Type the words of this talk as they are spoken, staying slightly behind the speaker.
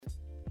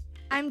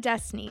I'm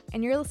Destiny,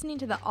 and you're listening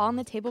to the All on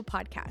the Table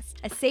podcast,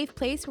 a safe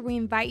place where we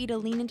invite you to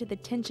lean into the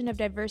tension of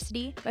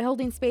diversity by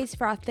holding space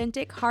for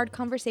authentic, hard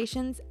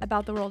conversations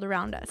about the world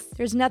around us.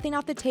 There's nothing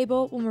off the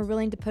table when we're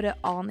willing to put it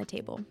all on the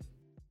table.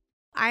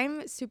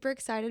 I'm super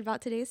excited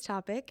about today's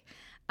topic.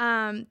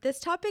 This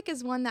topic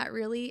is one that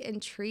really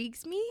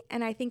intrigues me,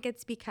 and I think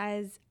it's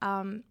because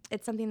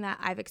it's something that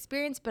I've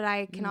experienced, but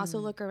I can also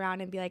look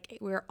around and be like,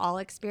 we're all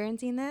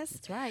experiencing this.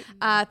 That's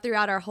right.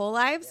 Throughout our whole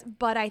lives,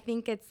 but I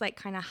think it's like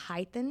kind of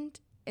heightened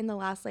in the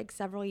last like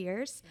several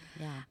years.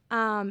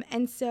 Yeah.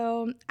 And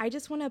so I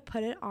just want to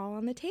put it all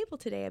on the table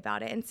today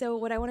about it. And so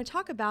what I want to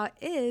talk about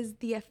is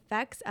the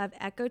effects of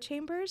echo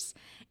chambers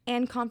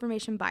and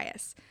confirmation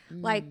bias.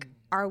 Like,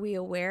 are we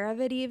aware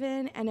of it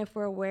even? And if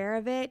we're aware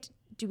of it,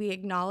 do we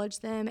acknowledge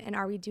them? And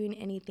are we doing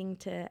anything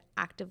to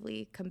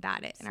actively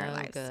combat it in our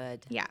lives?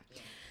 Good. Yeah.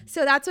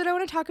 So that's what I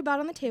want to talk about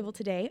on the table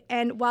today.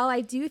 And while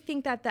I do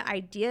think that the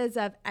ideas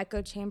of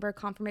echo chamber,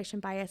 confirmation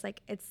bias,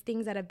 like it's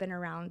things that have been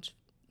around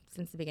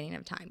since the beginning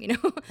of time, you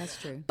know?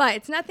 That's true. But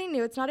it's nothing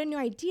new. It's not a new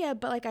idea.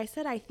 But like I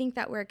said, I think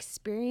that we're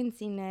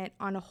experiencing it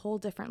on a whole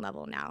different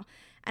level now.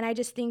 And I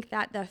just think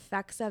that the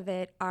effects of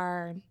it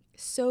are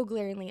so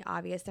glaringly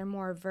obvious. They're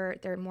more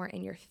overt. They're more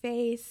in your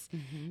face.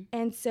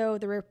 And so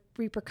the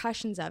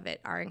repercussions of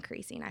it are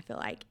increasing, I feel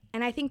like.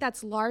 And I think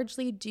that's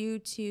largely due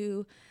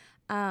to,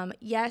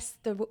 yes,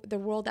 the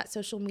world that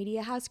social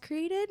media has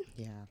created.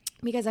 Yeah.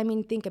 Because, I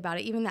mean, think about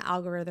it. Even the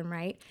algorithm,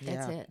 right?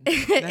 That's Yeah. it.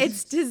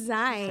 It's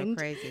designed.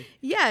 So crazy.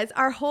 Yes,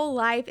 our whole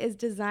life is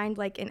designed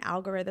like in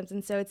algorithms.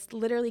 And so it's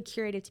literally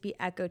curated to be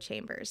echo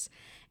chambers.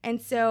 And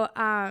so,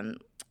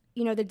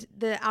 you know,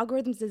 the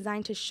algorithm's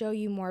designed to show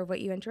you more of what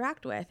you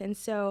interact with. And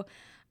so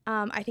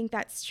I think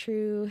that's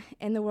true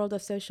in the world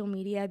of social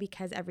media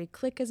because every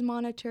click is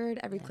monitored,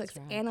 every click's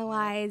right.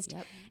 analyzed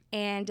Yep.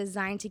 and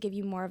designed to give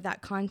you more of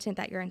that content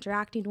that you're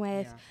interacting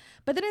with. Yeah.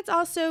 But then it's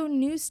also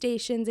news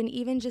stations and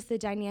even just the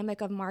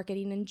dynamic of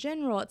marketing in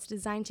general. It's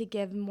designed to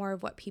give more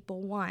of what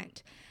people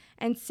want.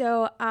 And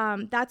so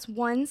that's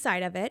one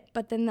side of it.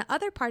 But then the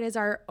other part is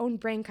our own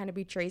brain kind of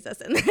betrays us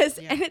in this.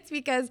 Yeah. And it's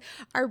because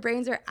our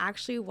brains are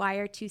actually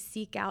wired to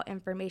seek out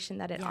information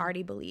that it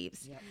already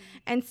believes. Yep.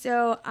 And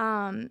so,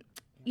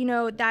 you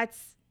know,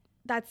 that's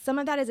some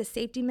of that is a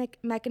safety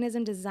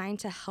mechanism designed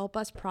to help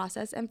us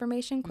process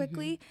information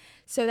quickly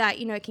so that,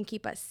 you know, it can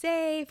keep us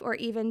safe or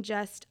even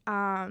just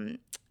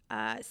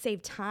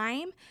save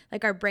time.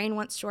 Like our brain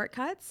wants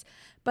shortcuts.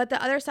 But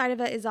the other side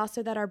of it is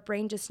also that our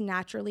brain just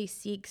naturally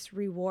seeks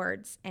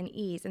rewards and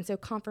ease. And so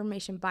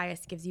confirmation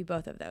bias gives you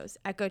both of those.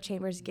 Echo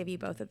chambers give you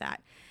both of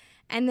that.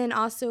 And then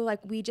also, like,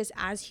 we just,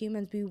 as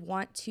humans, we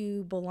want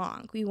to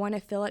belong. We want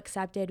to feel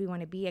accepted. We want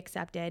to be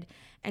accepted.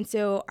 And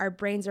so our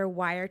brains are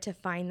wired to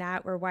find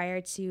that. We're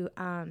wired to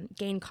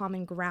gain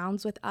common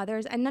grounds with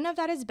others. And none of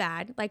that is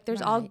bad. Like,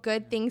 there's all Right.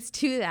 good things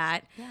to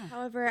that. Yeah.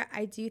 However,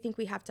 I do think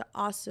we have to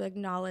also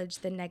acknowledge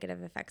the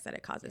negative effects that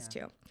it causes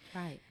too.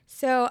 Right.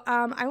 So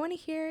I want to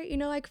hear, you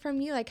know, like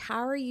from you, like,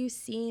 how are you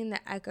seeing the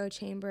echo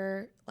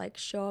chamber, like,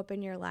 show up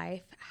in your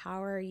life?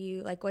 How are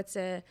you, like, what's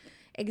a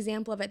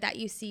example of it that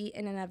you see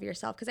in and of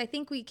yourself? Because I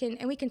think we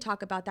can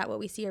talk about that, what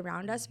we see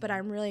around us, but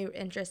I'm really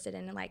interested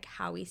in like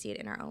how we see it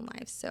in our own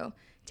lives. So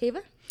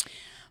Tava?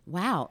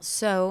 Wow.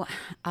 So,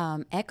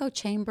 echo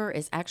chamber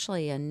is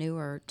actually a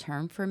newer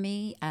term for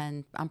me,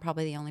 and I'm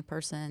probably the only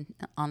person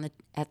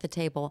at the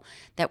table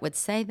that would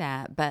say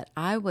that. But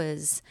I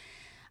was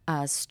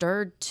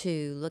stirred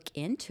to look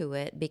into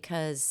it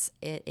because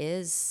it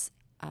is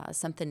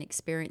something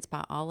experienced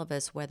by all of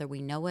us, whether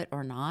we know it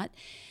or not.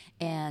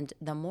 And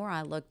the more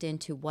I looked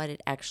into what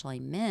it actually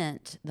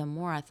meant, the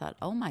more I thought,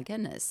 oh my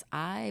goodness,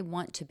 I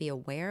want to be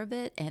aware of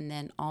it and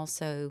then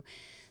also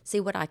see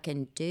what I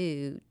can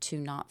do to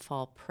not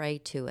fall prey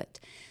to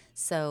it.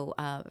 So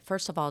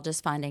first of all,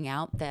 just finding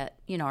out that,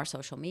 you know, our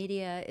social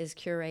media is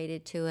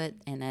curated to it.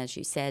 And as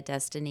you said,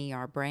 Destiny,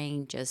 our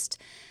brain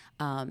just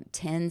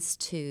tends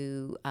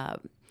to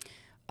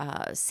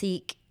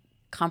seek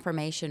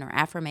confirmation or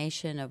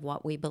affirmation of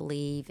what we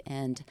believe.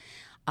 And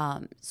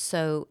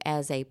so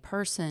as a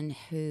person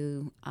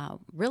who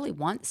really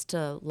wants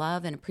to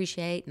love and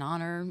appreciate and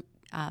honor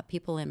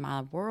people in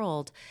my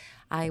world,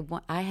 I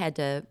had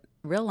to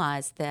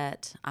realize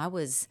that I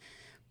was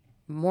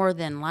more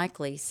than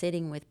likely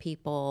sitting with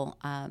people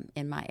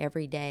in my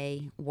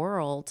everyday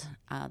world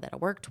that I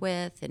worked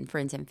with and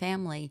friends and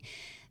family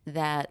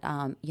that,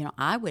 you know,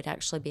 I would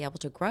actually be able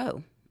to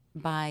grow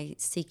by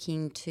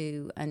seeking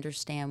to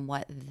understand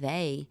what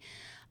they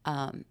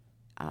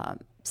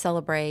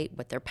celebrate,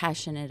 what they're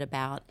passionate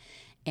about.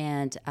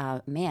 And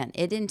man,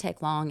 it didn't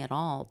take long at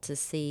all to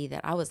see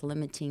that I was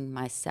limiting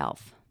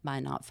myself by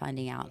not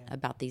finding out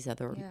about these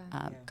other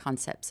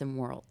concepts and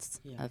worlds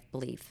of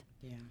belief.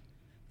 Yeah,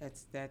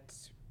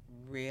 that's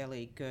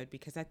really good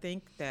because I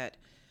think that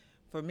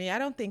for me, I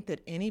don't think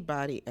that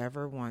anybody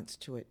ever wants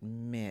to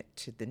admit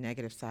to the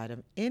negative side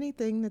of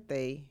anything that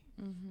they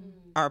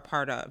are a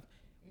part of,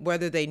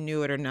 whether they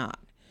knew it or not.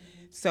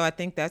 So I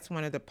think that's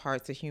one of the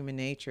parts of human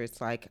nature.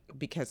 It's like,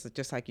 because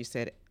just like you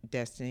said,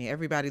 Destiny,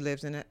 everybody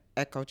lives in an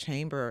echo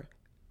chamber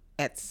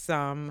at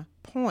some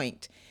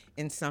point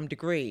in some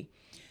degree.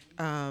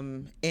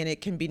 And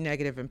it can be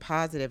negative and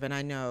positive. And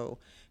I know,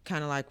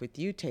 kind of like with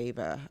you,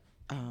 Tava,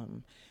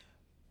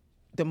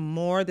 the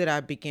more that I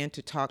begin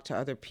to talk to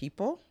other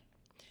people,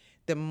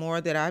 the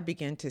more that I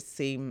begin to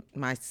see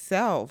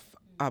myself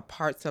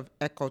parts of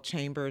echo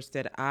chambers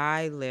that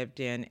I lived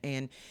in.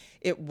 And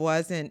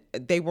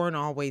they weren't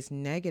always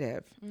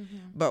negative,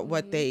 but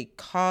what they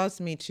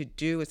caused me to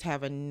do is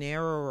have a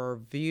narrower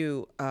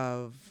view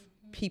of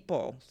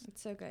people.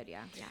 It's so good,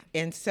 yeah.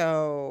 And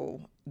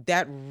so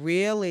that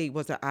really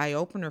was an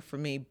eye-opener for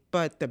me.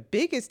 But the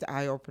biggest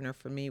eye-opener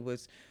for me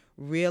was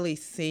really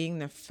seeing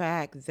the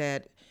fact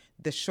that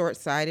the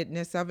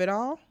short-sightedness of it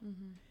all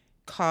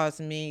caused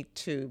me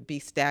to be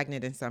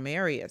stagnant in some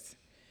areas.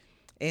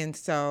 And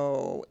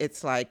so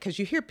it's like, because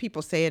you hear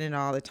people saying it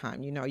all the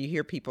time. You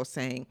hear people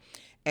saying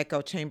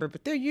echo chamber,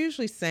 but they're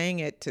usually saying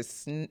it to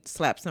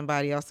slap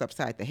somebody else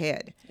upside the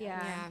head.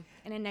 Yeah.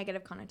 In a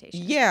negative connotation.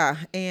 Yeah.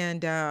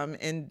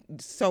 And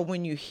so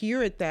when you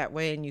hear it that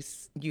way and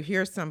you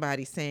hear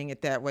somebody saying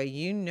it that way,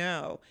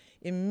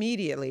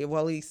 immediately,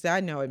 well, at least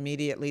I know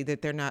immediately,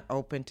 that they're not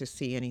open to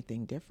see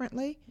anything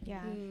differently.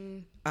 Yeah.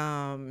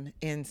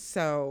 And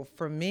so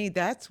for me,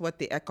 that's what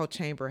the echo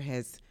chamber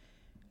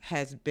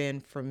has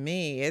been for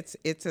me.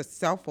 It's a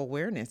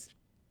self-awareness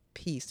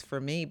piece for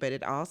me, but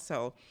it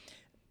also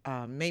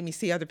made me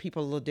see other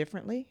people a little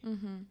differently.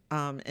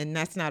 And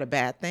that's not a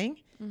bad thing.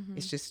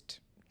 It's just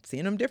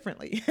seeing them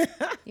differently.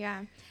 Yeah.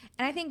 And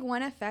I think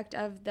one effect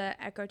of the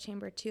echo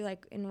chamber too,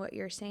 like in what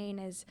you're saying,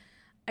 is,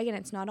 again,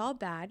 it's not all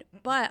bad,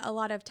 but a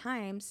lot of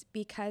times,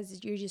 because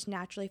you just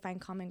naturally find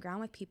common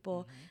ground with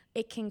people,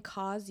 it can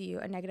cause you,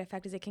 a negative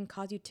effect is it can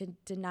cause you to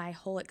deny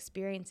whole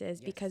experiences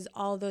because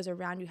all those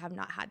around you have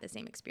not had the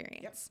same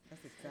experience.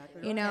 Yep, that's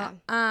exactly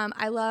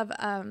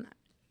right.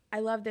 I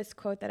love this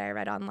quote that I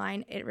read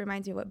online. It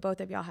reminds me of what both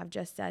of y'all have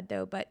just said,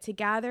 though. But to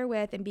gather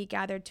with and be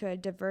gathered to a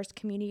diverse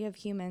community of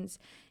humans,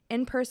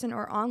 in person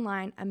or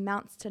online,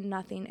 amounts to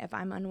nothing if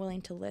I'm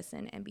unwilling to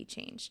listen and be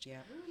changed. Yeah.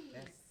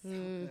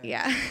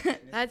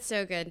 That's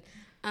so good.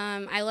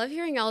 I love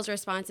hearing y'all's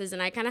responses,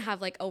 and I kind of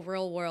have like a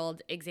real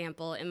world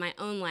example in my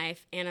own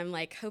life, and I'm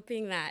like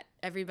hoping that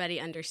everybody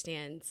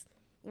understands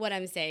what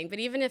I'm saying. But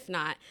even if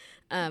not,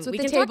 we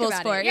can talk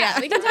about it. Yeah,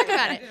 we can talk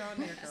about it.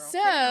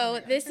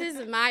 So this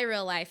is my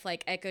real life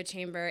like echo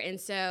chamber, and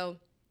so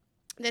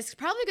this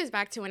probably goes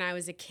back to when I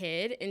was a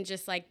kid and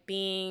just like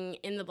being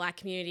in the Black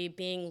community,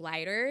 being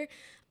lighter.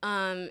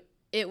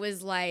 It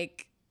was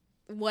like,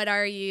 what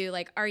are you?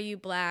 Like, are you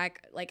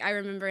Black? Like, I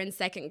remember in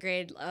second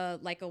grade,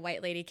 like a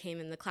white lady came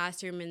in the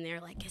classroom and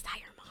they're like, is that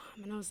your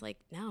mom? And I was like,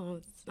 no,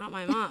 it's not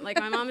my mom. Like,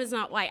 my mom is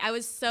not white. I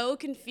was so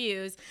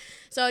confused.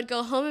 So I'd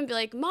go home and be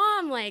like,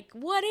 Mom, like,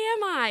 what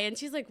am I? And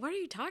she's like, what are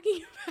you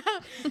talking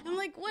about? I'm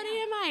like, what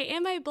am I?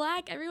 Am I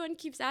Black? Everyone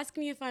keeps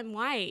asking me if I'm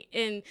white.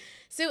 And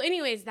so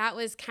anyways, that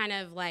was kind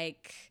of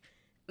like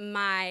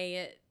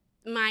my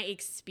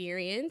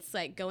experience,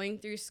 like going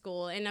through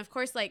school. And of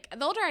course, like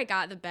the older I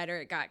got, the better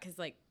it got. 'Cause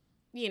like,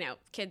 you know,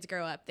 kids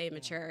grow up, they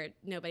mature,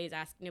 nobody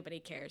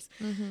cares.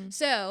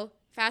 So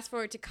fast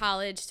forward to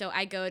college. So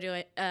I go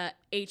to a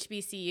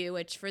HBCU,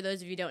 which for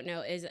those of you who don't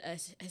know is a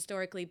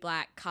historically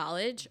Black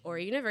college or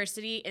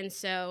university. And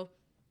so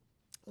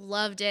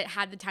loved it,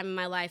 had the time of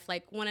my life,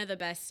 like one of the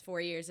best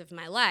 4 years of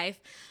my life.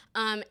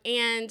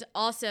 And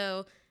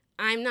also,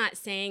 I'm not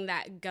saying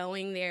that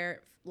going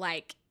there,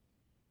 like,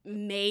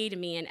 made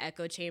me an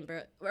echo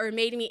chamber or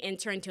made me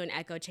enter into an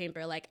echo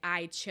chamber. Like,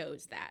 I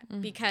chose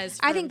that because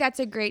I think that's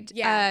a great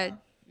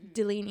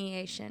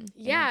delineation.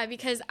 Yeah,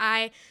 because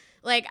I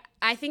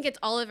think it's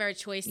all of our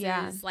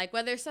choices, like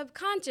whether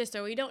subconscious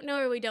or we don't know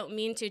or we don't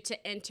mean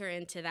to enter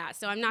into that.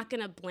 So I'm not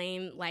going to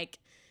blame like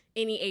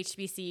any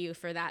HBCU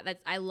for that.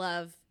 I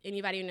love,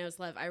 anybody who knows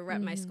love, I rep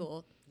my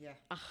school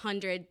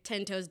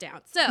 10 toes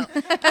down. So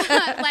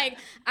like,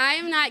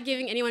 I'm not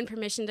giving anyone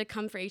permission to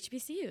come for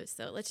HBCUs.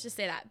 So let's just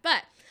say that.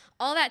 But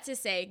all that to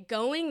say,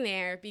 going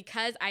there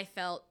because I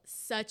felt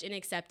such an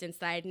acceptance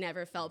that I'd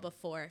never felt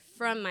before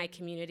from my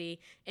community,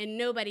 and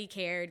nobody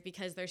cared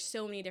because there's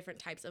so many different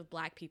types of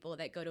Black people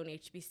that go to an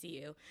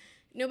HBCU.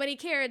 Nobody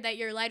cared that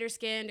you're lighter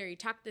skinned or you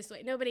talk this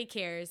way. Nobody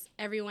cares.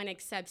 Everyone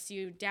accepts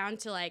you, down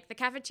to like the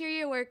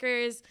cafeteria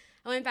workers.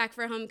 I went back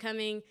for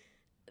homecoming.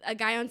 A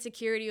guy on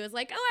security was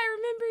like, oh, I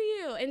remember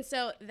you. And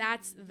so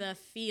that's the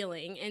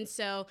feeling. And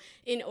so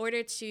in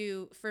order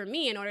to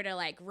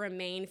like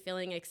remain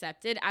feeling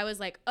accepted, I was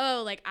like,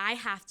 oh, like I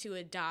have to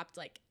adopt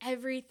like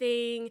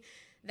everything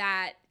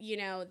that, you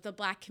know, the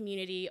Black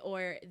community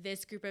or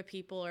this group of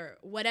people or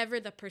whatever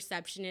the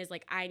perception is,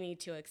 like I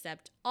need to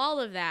accept all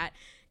of that.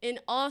 And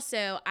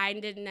also, I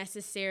didn't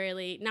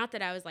necessarily, not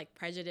that I was like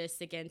prejudiced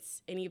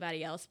against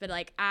anybody else, but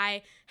like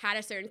I had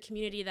a certain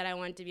community that I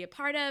wanted to be a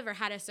part of or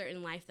had a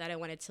certain life that I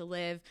wanted to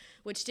live,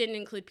 which didn't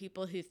include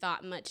people who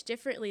thought much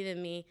differently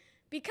than me,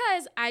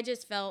 because I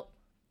just felt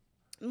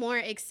more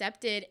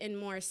accepted and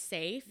more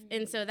safe.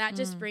 And so that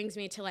just brings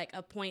me to like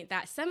a point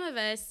that some of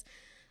us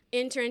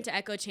enter into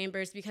echo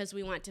chambers because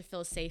we want to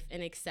feel safe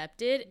and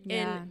accepted.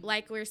 Yeah. And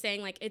like we're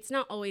saying, like, it's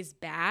not always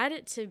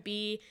bad to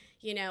be,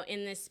 you know,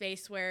 in this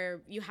space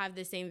where you have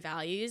the same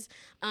values.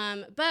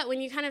 But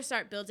when you kind of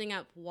start building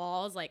up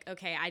walls, like,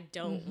 okay, I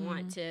don't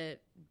want to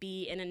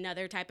be in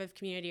another type of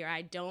community, or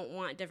I don't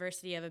want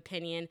diversity of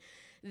opinion,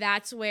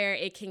 that's where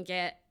it can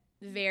get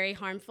very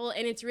harmful.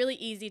 And it's really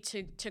easy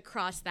to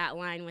cross that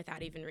line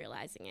without even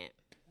realizing it.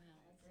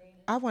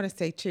 I want to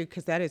say too,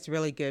 because that is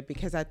really good,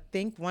 because I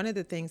think one of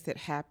the things that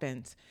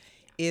happens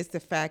is the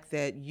fact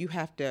that you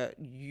have to,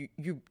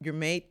 you're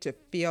made to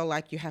feel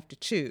like you have to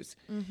choose.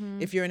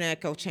 If you're in an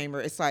echo chamber,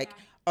 it's like,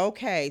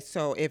 okay,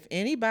 so if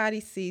anybody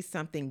sees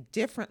something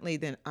differently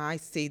than I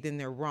see, then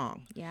they're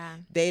wrong. Yeah.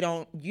 They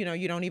don't, you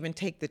don't even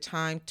take the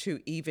time to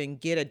even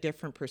get a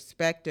different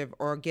perspective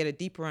or get a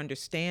deeper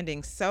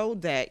understanding so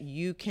that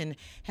you can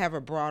have a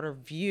broader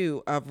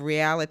view of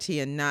reality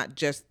and not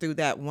just through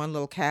that one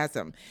little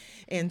chasm.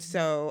 And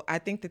so I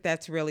think that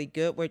that's really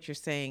good what you're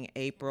saying,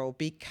 April,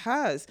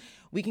 because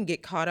we can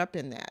get caught up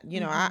in that.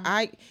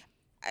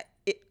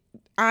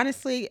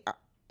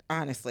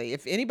 Honestly,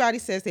 if anybody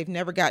says they've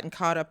never gotten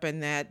caught up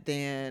in that,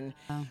 then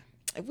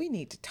we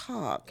need to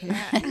talk. You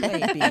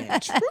ain't being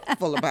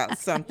truthful about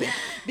something,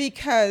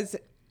 because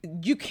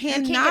you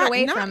cannot get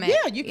away from it.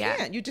 Yeah, you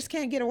can't. You just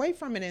can't get away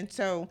from it. And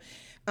so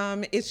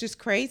it's just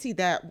crazy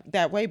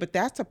that way. But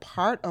that's a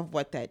part of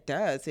what that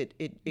does.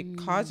 It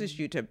causes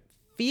you to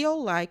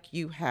feel like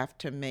you have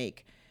to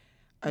make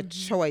a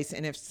choice.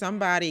 And if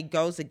somebody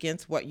goes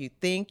against what you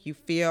think, you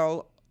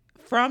feel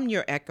from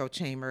your echo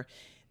chamber,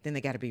 then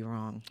they got to be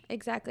wrong.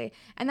 Exactly.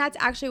 And that's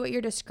actually what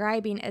you're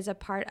describing as a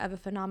part of a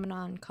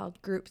phenomenon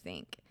called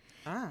groupthink.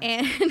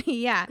 And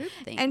yeah.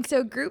 Groupthink. And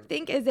so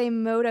groupthink is a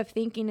mode of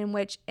thinking in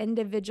which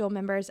individual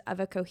members of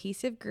a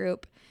cohesive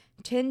group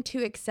tend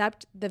to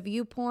accept the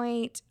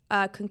viewpoint,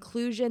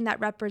 conclusion that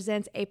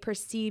represents a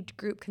perceived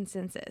group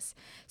consensus.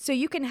 So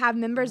you can have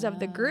members of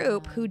the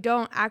group who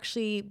don't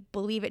actually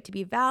believe it to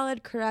be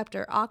valid, correct,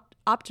 or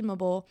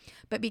optimal,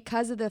 but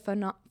because of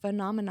the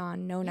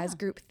phenomenon known as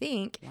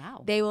groupthink,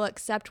 they will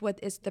accept what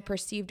is the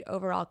perceived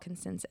overall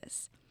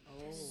consensus.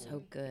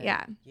 So good.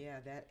 Yeah.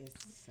 Yeah, that is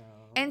so.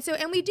 And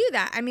we do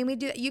that. I mean, we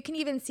do. You can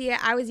even see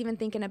it. I was even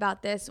thinking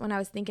about this when I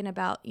was thinking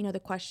about, the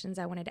questions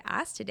I wanted to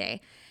ask today.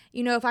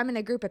 If I'm in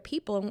a group of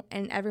people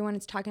and everyone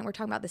is talking, we're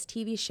talking about this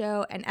TV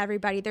show, and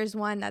there's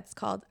one that's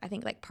called, I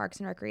think, like Parks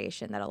and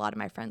Recreation, that a lot of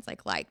my friends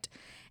liked.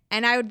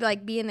 And I would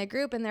be in the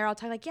group and they're all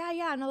talking like,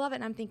 yeah, and I love it.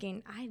 And I'm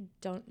thinking, I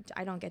don't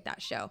get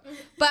that show,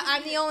 but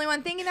I'm the only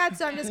one thinking that.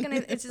 So I'm just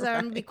going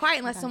to be quiet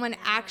unless someone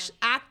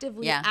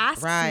actively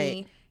asks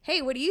me, hey,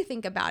 what do you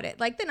think about it?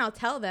 Then I'll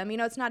tell them,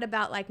 it's not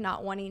about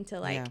not wanting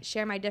to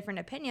share my different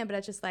opinion, but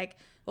it's just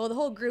well, the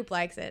whole group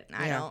likes it and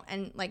I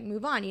don't, and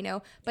move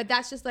on, but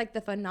that's just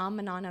the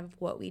phenomenon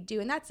of what we do.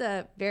 And that's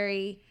a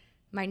very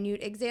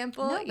minute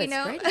example, No, but it's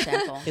a great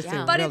example. It's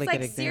a but really it's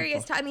good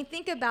serious. example. I mean,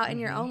 think about in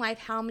your own life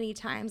how many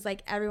times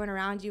everyone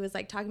around you was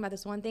talking about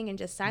this one thing and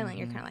just silent.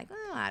 You're kind of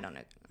oh, I don't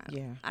know.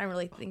 I don't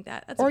really think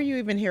that. Or you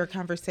even hear a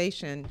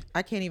conversation.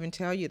 I can't even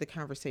tell you the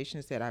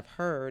conversations that I've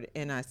heard,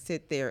 and I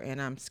sit there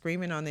and I'm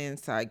screaming on the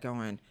inside,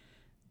 going,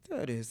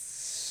 "That is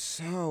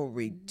so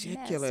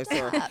ridiculous."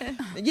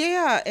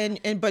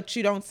 But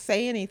you don't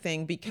say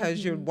anything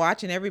because you're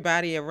watching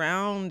everybody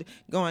around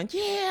going,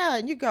 "Yeah,"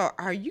 and you go,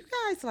 "Are you guys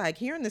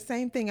hearing the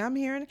same thing I'm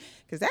hearing?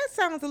 Because that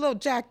sounds a little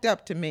jacked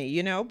up to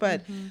me,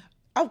 But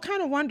I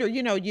kind of wonder,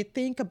 you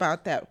think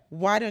about that.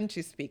 Why didn't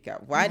you speak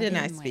up? Why didn't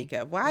I speak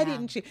up? Why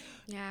didn't you?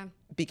 Yeah.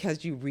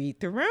 Because you read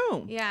the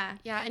room. Yeah.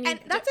 Yeah. And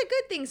that's a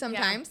good thing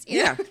sometimes.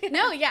 Yeah.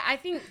 No, yeah, I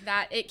think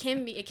that it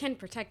can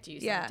protect you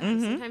Yeah.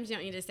 sometimes. Sometimes you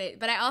don't need to say it.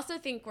 But I also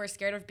think we're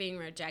scared of being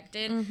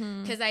rejected,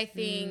 because I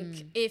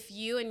think if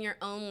you in your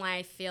own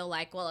life feel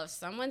well, if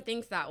someone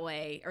thinks that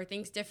way or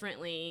thinks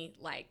differently,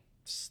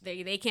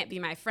 they can't be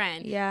my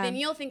friend, then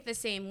you'll think the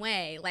same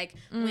way.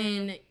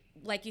 When,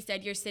 like you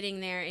said, you're sitting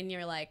there and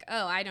you're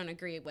oh, I don't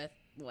agree with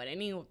what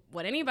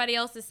anybody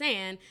else is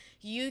saying,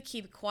 you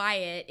keep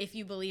quiet. If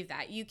you believe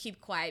that, you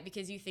keep quiet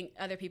because you think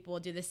other people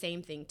will do the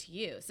same thing to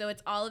you. So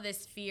it's all of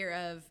this fear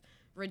of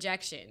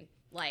rejection.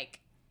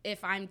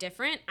 If I'm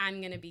different,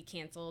 I'm going to be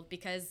canceled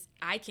because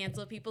I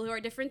cancel people who are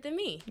different than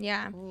me.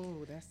 Yeah.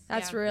 Ooh,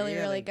 That's really,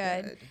 really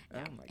good. Oh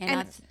my God.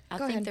 And I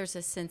go think ahead. there's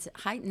a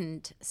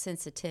heightened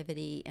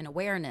sensitivity and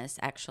awareness,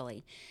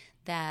 actually,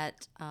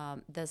 that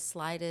the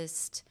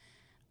slightest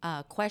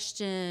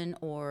question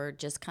or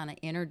just kind of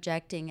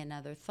interjecting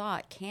another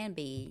thought can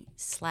be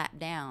slapped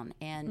down.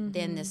 And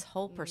then this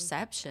whole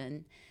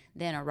perception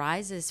then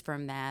arises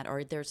from that,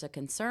 or there's a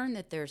concern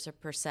that there's a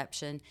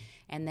perception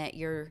and that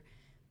you're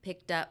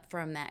picked up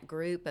from that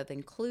group of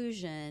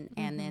inclusion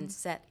and then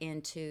set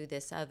into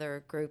this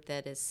other group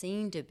that is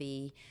seen to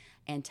be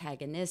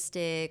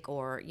antagonistic,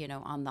 or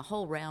on the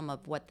whole realm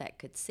of what that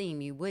could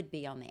seem, you would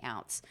be on the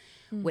outs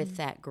with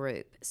that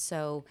group.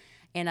 So,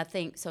 and I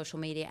think social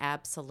media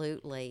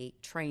absolutely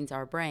trains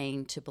our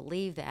brain to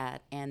believe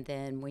that. And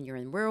then when you're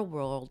in real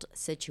world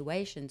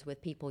situations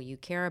with people you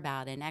care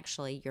about and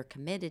actually you're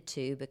committed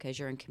to because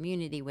you're in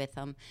community with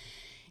them,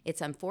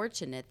 it's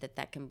unfortunate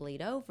that can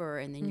bleed over,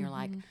 and then you're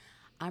like,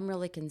 I'm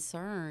really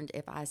concerned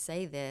if I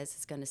say this,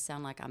 it's going to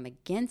sound like I'm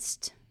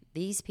against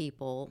these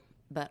people,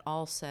 but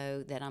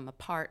also that I'm a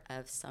part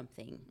of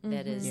something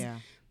that is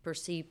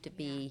perceived to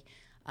be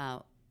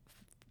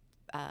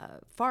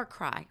far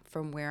cry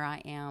from where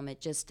I am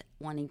at just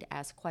wanting to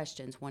ask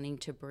questions, wanting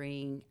to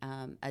bring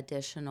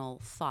additional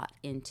thought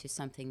into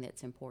something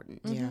that's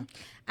important. Yeah.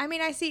 I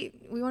mean, I see,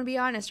 we want to be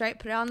honest, right?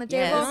 Put it on the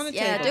Yes. table. Put it on the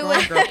Yeah, table. do Go on,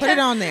 it. girl. Put it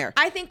on there.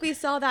 I think we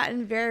saw that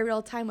in very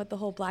real time with the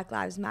whole Black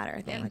Lives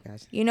Matter thing. Oh my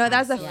gosh. You know, that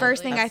was the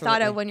first thing I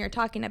thought Absolutely. of when you're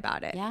talking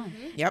about it. Yeah.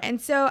 Yep.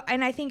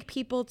 And I think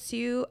people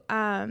too,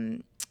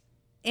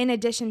 in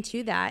addition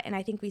to that, and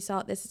I think we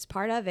saw this as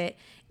part of it,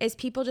 is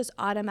people just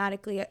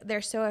automatically,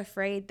 they're so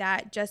afraid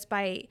that just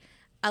by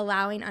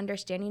allowing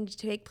understanding to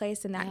take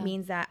place, and that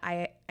means that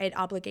it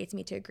obligates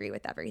me to agree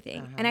with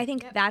everything. And I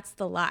think that's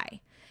the lie.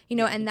 You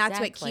know, and that's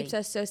what Exactly. keeps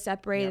us so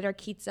separated or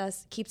keeps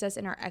us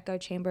in our echo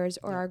chambers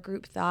or our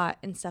group thought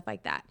and stuff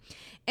like that.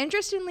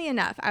 Interestingly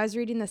enough, I was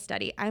reading this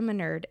study. I'm a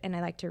nerd and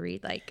I like to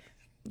read like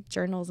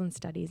journals and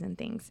studies and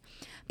things.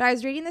 But I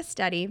was reading this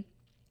study,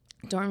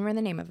 don't remember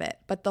the name of it,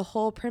 but the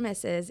whole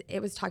premise is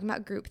it was talking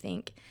about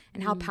groupthink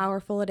and how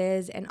powerful it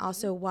is and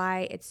also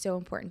why it's so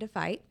important to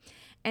fight.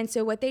 And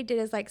so what they did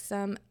is like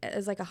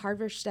a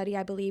Harvard study,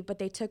 I believe, but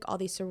they took all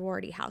these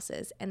sorority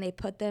houses and they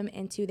put them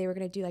into, they were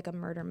going to do like a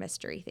murder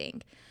mystery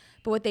thing.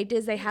 But what they did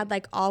is they had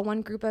like all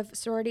one group of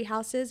sorority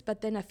houses,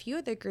 but then a few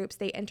of the groups,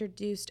 they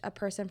introduced a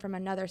person from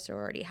another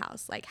sorority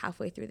house, like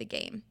halfway through the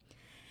game.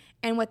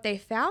 And what they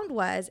found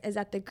is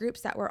that the groups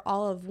that were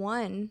all of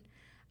one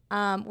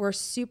were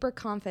super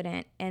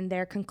confident in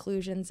their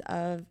conclusions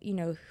of, you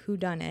know, who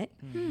done it.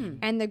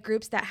 And the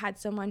groups that had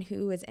someone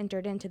who was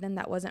entered into them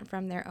that wasn't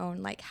from their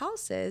own like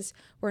houses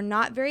were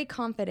not very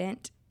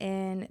confident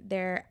in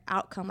their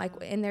outcome, like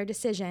in their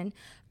decision,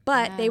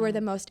 but they were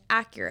the most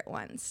accurate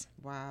ones.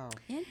 Wow.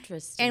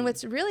 Interesting. And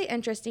what's really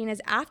interesting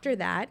is after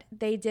that,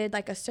 they did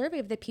like a survey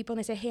of the people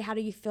and they say, hey, how do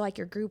you feel like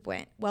your group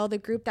went? Well, the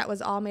group that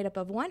was all made up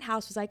of one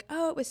house was like,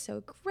 oh, it was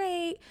so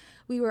great.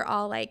 We were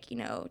all like, you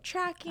know,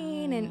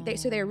 tracking. And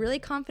so they were really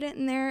confident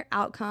in their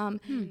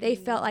outcome. They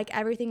felt like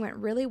everything went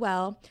really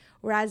well.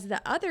 Whereas the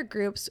other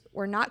groups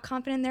were not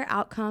confident in their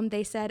outcome.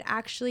 They said,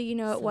 actually, you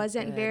know, it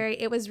wasn't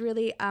it was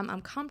really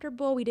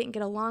uncomfortable. We didn't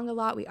get along a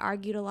lot. We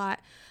argued a lot.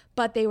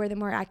 But they were the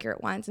more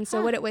accurate ones. And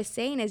so what it was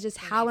saying is just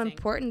how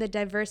important the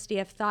diversity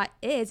of thought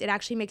is. It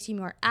actually makes you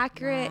more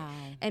accurate.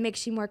 It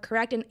makes you more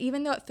correct. And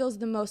even though it feels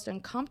the most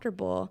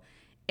uncomfortable,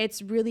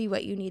 it's really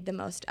what you need the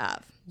most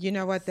of. You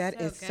know what?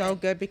 That is so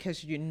good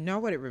because you know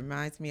what it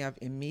reminds me of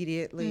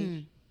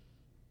immediately?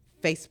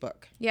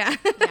 Facebook. Yeah.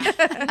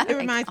 It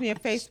reminds me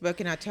of Facebook,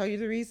 and I'll tell you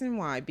the reason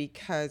why.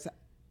 Because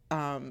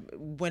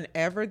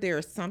whenever there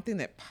is something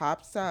that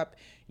pops up,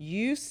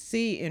 you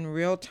see in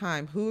real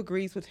time who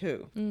agrees with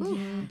who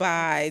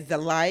by the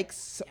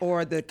likes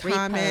or the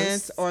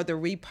comments or the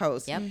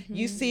reposts. Yep.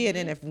 You see it,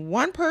 and if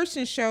one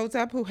person shows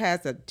up who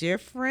has a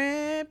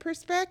different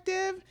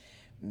perspective,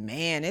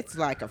 man, it's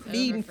like a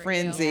feeding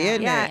frenzy,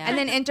 isn't Yeah. it? And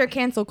then enter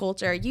cancel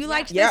culture. You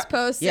liked this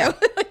post, so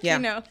yeah.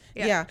 you know.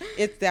 Yeah.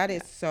 That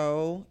is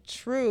so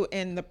true.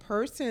 And the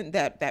person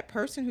that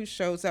person who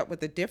shows up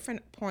with a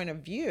different point of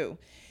view,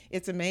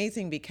 it's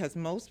amazing because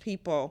most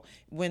people,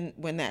 when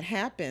that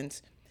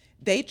happens,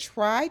 they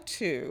try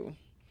to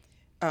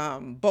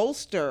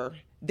bolster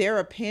their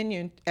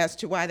opinion as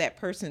to why that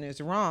person is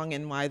wrong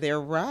and why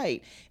they're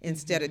right,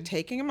 instead of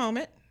taking a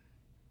moment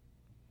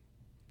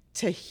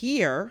to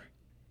hear,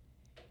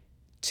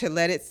 to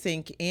let it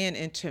sink in,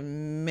 and to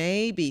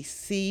maybe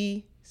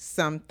see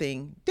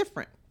something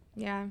different.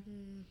 Yeah.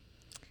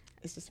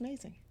 It's just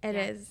amazing. It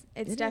is.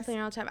 It's It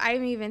definitely all the time.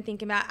 I'm even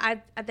thinking about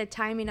at the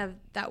timing of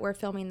that we're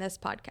filming this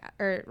podcast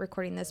or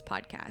recording this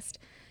podcast.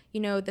 You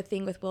know, the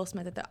thing with Will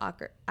Smith at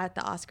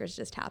the Oscars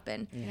just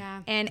happened.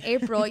 Yeah. And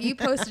April, you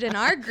posted in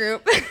our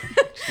group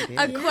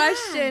a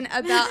question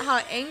about how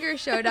anger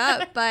showed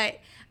up, but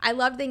I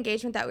love the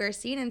engagement that we were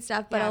seeing and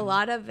stuff, but a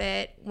lot of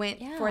it went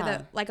for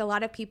the, like a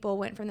lot of people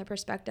went from the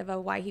perspective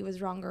of why he was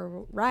wrong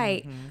or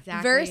right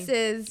Exactly.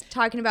 versus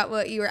talking about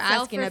what you were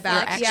asking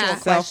about. Actual Yeah.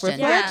 question.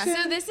 Self-reflection.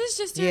 So this is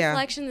just a Yeah.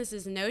 reflection. This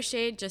is no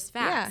shade, just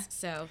facts.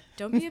 Yeah. So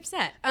don't be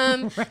upset.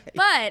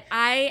 But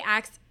I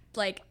asked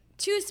like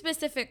 2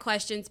 specific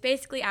questions,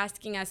 basically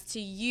asking us to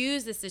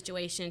use the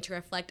situation to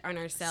reflect on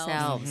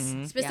ourselves.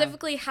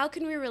 Specifically, how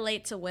can we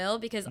relate to Will?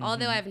 Because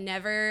although I've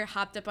never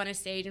hopped up on a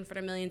stage in front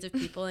of millions of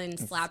people and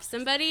slapped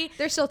somebody,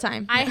 There's still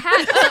time. I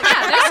had,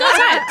 there's still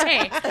time.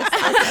 Hey,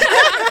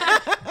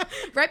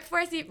 right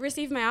before I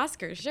receive my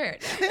Oscars, sure.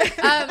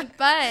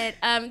 But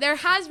there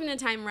has been a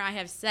time where I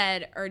have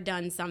said or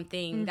done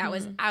something that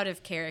was out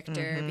of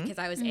character because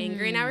I was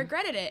angry and I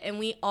regretted it, and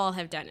we all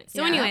have done it.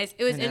 So, anyways,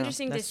 it was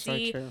interesting to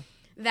see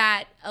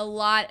that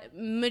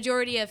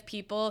majority of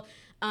people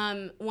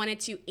wanted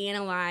to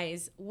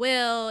analyze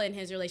Will and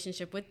his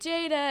relationship with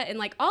Jada and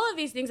like all of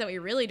these things that we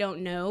really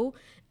don't know.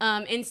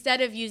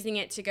 instead of using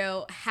it to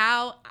go,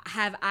 how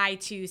have I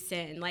to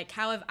sin? Like,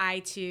 how have I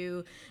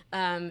to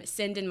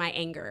sinned in my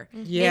anger?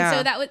 Yeah. And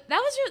so that was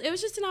it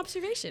was just an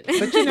observation.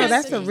 But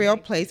that's a real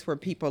place where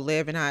people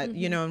live, and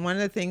and one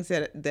of the things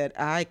that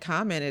I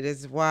commented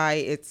is why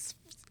it's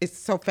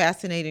so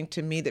fascinating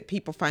to me that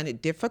people find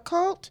it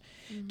difficult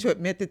to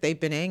admit that they've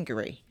been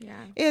angry. Yeah.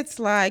 It's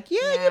like,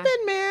 you've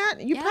been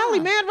mad. You're probably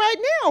mad right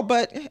now,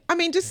 but I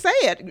mean, just say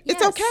it.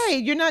 It's okay.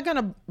 You're not going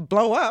to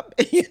blow up.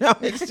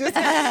 It's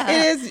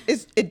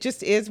just, it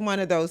just is one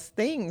of those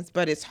things,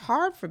 but it's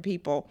hard for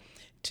people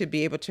to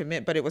be able to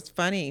admit. But it was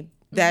funny.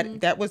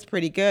 That was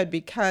pretty good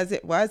because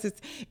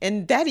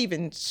and that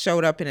even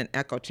showed up in an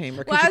echo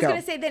chamber. Well, I was going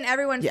to say then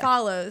everyone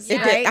follows,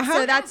 right?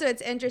 So that's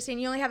what's interesting.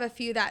 You only have a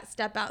few that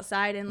step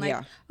outside and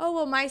oh,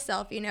 well,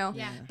 myself,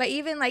 Yeah. But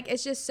even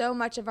it's just so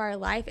much of our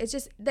life. It's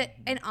just that,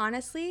 and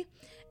honestly,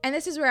 and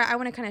this is where I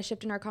want to kind of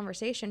shift in our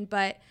conversation,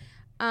 but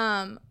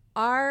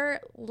our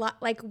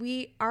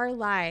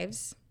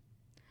lives,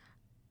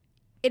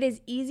 it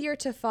is easier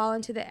to fall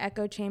into the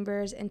echo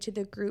chambers, into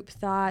the group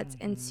thoughts,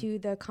 into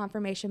the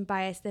confirmation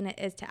bias than it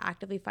is to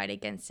actively fight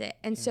against it.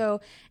 And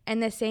so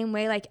in the same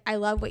way, I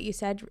love what you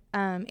said,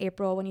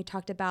 April, when you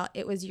talked about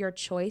it was your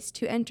choice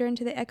to enter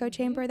into the echo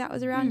chamber that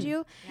was around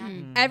you. Yeah.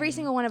 Every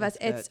single one of us,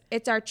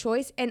 it's our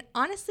choice. And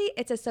honestly,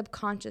 it's a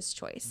subconscious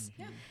choice.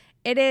 Yeah.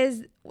 It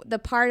is the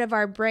part of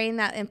our brain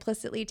that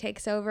implicitly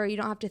takes over. You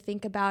don't have to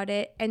think about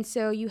it. And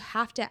so you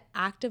have to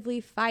actively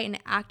fight and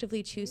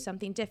actively choose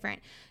something different.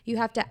 You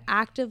have to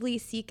actively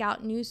seek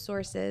out news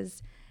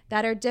sources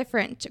that are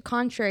different,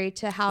 contrary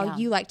to how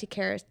you like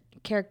to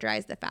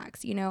characterize the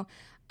facts,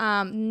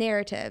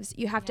 narratives.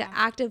 You have to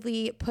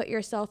actively put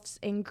yourselves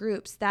in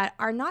groups that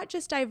are not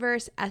just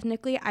diverse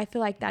ethnically. I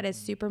feel like that is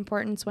super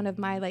important. It's one of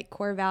my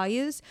core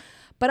values,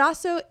 but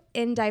also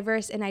in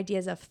diverse in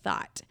ideas of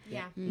thought.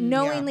 Yeah.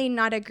 Knowingly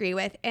not agree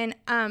with. And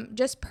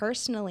just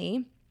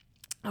personally,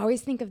 I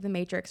always think of The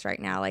Matrix right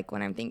now,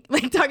 when I'm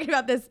talking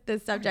about this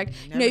subject.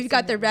 You've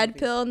got the red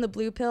pill and the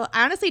blue pill.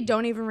 I honestly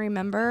don't even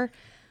remember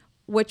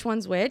which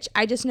one's which.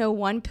 I just know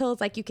one pill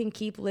is you can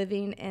keep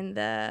living in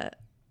the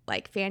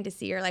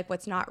fantasy or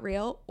what's not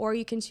real, or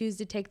you can choose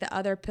to take the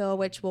other pill,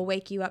 which will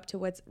wake you up to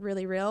what's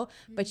really real,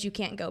 but you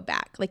can't go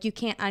back. You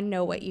can't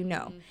unknow what you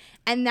know.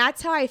 And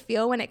that's how I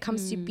feel when it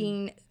comes to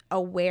being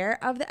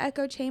aware of the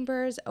echo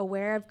chambers,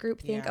 aware of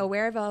groupthink,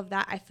 aware of all of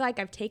that. I feel like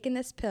I've taken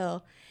this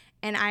pill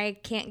and I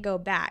can't go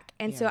back.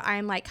 And so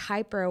I'm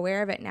hyper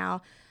aware of it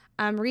now.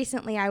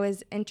 Recently I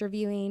was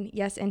interviewing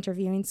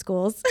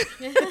schools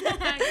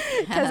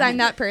because I'm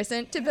that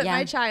person to put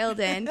my child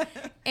in.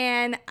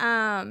 And,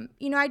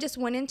 I just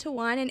went into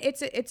one and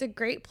it's a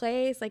great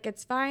place.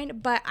 It's fine.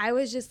 But I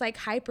was just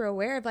hyper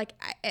aware of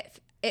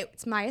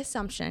it's my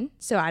assumption.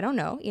 So I don't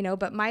know,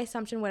 but my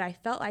assumption, what I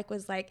felt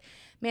was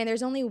man,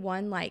 there's only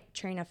one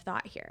train of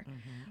thought here.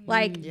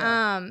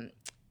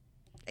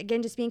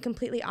 Again, just being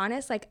completely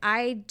honest,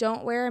 I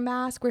don't wear a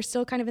mask. We're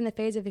still kind of in the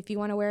phase of if you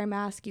want to wear a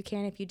mask, you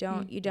can. If you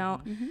don't, you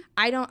don't.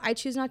 I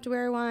choose not to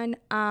wear one.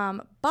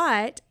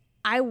 But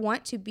I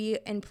want to be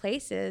in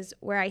places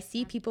where I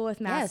see people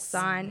with masks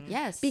on.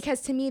 Yes.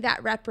 Because to me,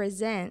 that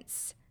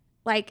represents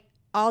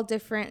all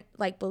different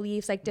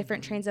beliefs,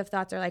 different trains of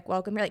thoughts are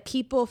welcome here.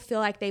 People feel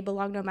like they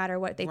belong no matter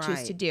what they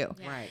choose to do.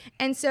 Right.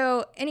 And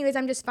so anyways,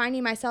 I'm just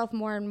finding myself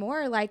more and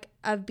more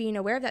of being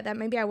aware of that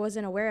maybe I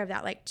wasn't aware of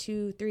that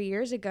 2-3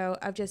 years ago,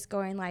 of just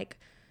going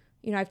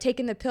I've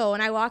taken the pill.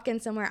 When I walk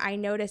in somewhere, I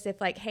notice if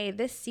hey,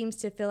 this seems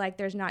to feel like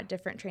there's not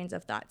different trains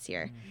of thoughts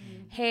here.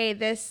 Hey,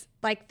 this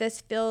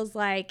feels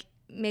like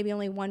maybe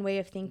only one way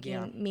of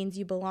thinking means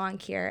you belong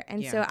here.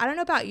 And so I don't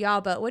know about y'all,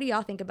 but what do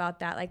y'all think about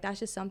that? That's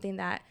just something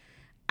that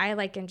I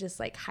am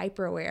just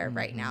hyper aware of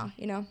right now,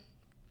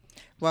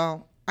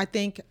 Well, I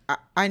think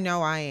I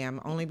know I am,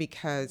 only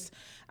because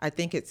I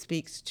think it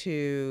speaks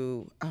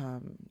to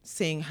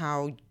seeing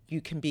how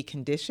you can be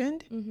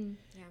conditioned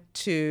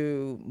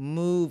to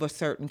move a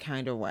certain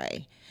kind of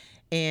way.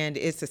 And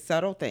it's a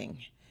subtle thing,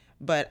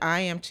 but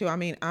I am too. I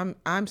mean,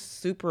 I'm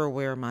super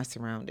aware of my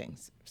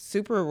surroundings,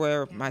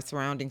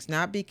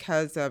 not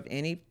because of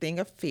anything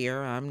of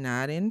fear. I'm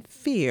not in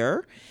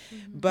fear,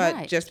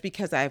 but just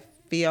because I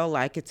feel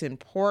like it's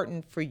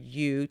important for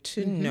you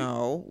to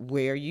know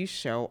where you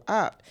show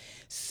up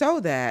so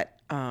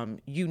that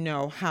you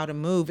know how to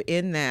move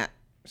in that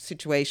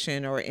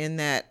situation or in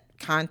that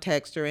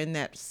context or in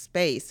that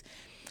space.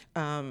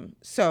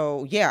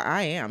 So yeah,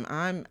 I am.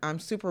 I'm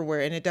super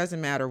aware, and it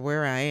doesn't matter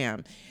where I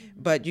am,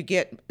 but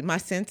my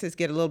senses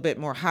get a little bit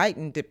more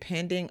heightened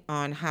depending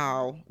on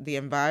how the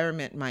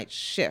environment might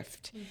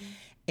shift.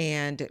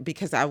 And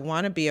because I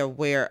want to be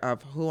aware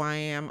of who I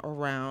am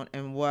around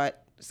and what's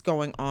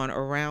going on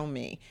around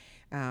me.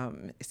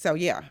 So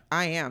yeah,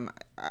 I am.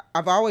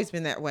 I've always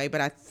been that way, but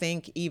I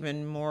think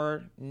even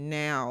more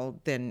now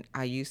than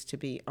I used to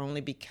be,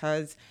 only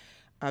because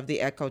of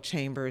the echo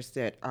chambers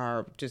that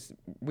are just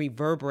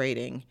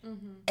reverberating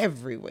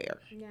everywhere.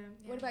 Yeah.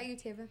 What about you,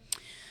 Tava?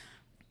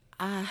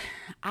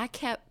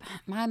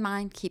 My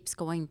mind keeps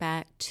going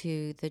back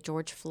to the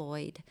George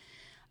Floyd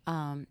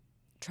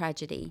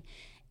tragedy.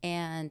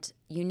 And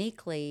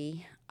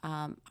uniquely,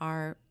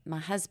 my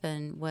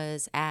husband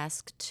was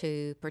asked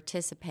to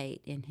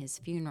participate in his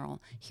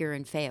funeral here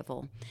in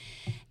Fayetteville.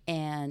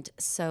 And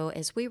so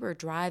as we were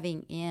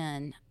driving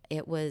in,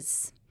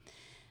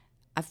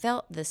 I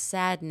felt the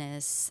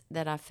sadness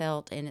that I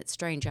felt, and it's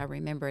strange, I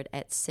remember it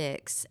at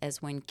 6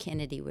 as when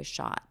Kennedy was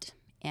shot.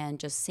 And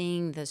just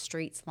seeing the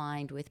streets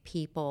lined with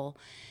people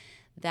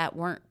that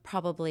weren't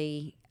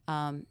probably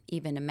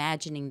even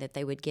imagining that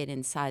they would get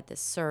inside the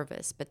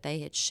service, but they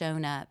had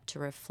shown up to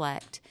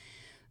reflect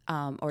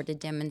or to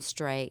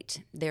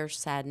demonstrate their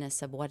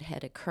sadness of what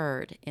had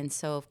occurred. And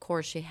so, of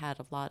course, you had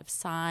a lot of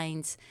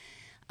signs,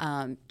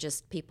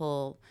 just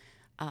people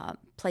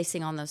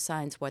placing on those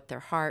signs what their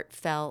heart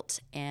felt.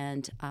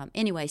 And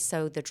anyway,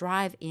 so the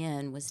drive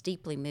in was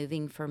deeply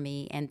moving for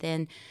me. And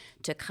then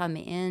to come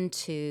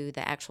into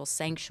the actual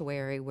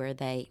sanctuary where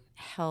they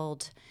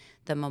held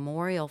the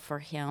memorial for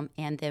him,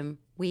 and then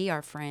we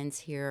are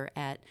friends here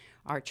at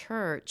our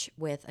church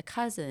with a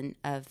cousin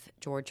of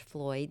George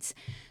Floyd's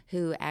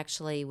who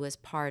actually was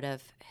part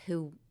of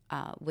who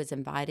was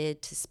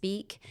invited to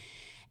speak.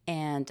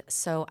 And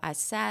so I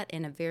sat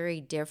in a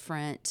very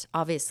different,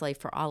 obviously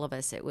for all of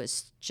us, it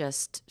was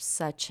just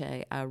such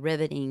a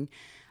riveting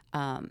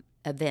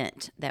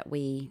event that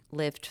we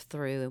lived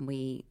through, and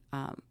we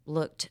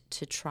looked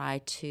to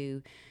try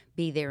to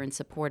be there in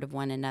support of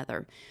one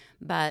another.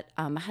 But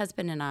my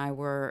husband and I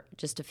were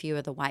just a few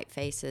of the white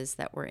faces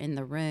that were in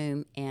the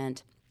room,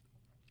 and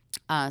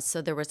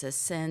so there was a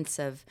sense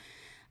of,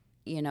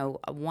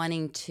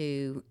 wanting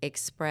to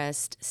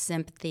express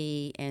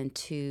sympathy and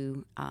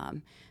to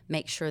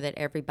make sure that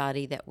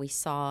everybody that we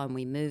saw and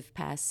we moved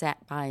past,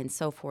 sat by, and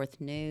so forth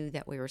knew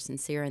that we were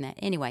sincere in that.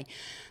 Anyway,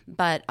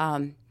 but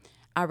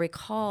I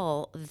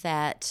recall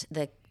that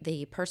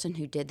the person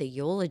who did the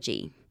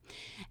eulogy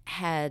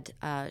had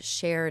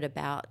shared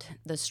about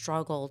the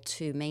struggle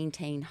to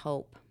maintain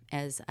hope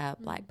as a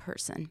Black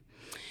person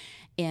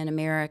in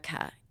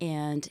America.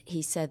 And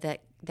he said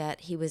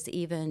that he was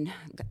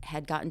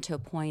had gotten to a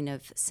point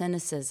of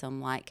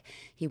cynicism, like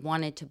he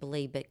wanted to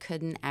believe but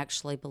couldn't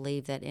actually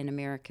believe that in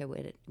America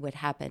would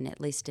happen, at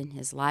least in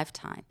his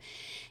lifetime.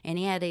 And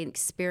he had an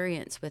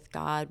experience with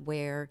God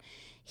where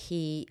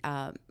he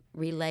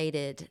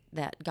related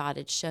that God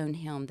had shown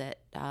him that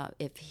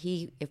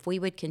if we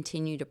would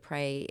continue to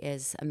pray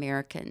as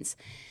Americans,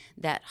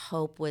 that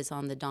hope was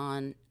on the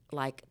dawn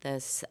like the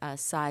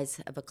size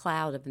of a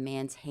cloud of a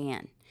man's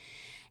hand.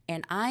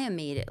 And I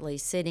immediately,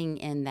 sitting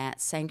in that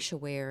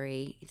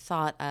sanctuary,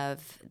 thought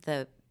of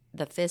the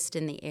fist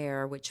in the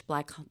air, which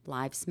Black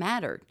Lives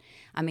Mattered.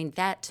 I mean,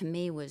 that to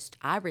me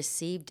I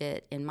received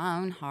it in my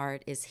own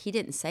heart. He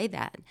didn't say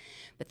that,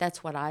 but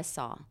that's what I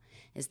saw,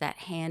 is that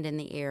hand in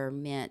the air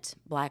meant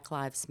Black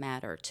Lives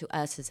Matter to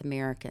us as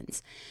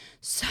Americans.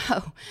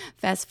 So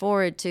fast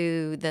forward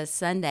to the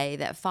Sunday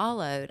that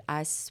followed,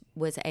 I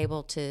was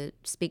able to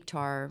speak to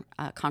our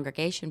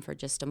congregation for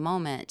just a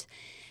moment.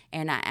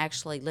 And I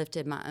actually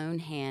lifted my own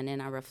hand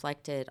and I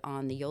reflected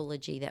on the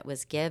eulogy that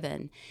was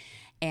given.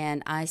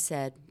 And I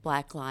said,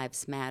 Black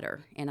Lives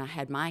Matter. And I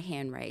had my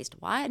hand raised.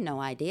 Well, I had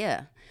no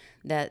idea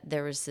that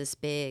there was this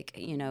big,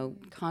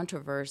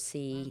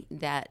 controversy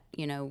that,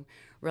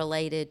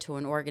 related to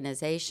an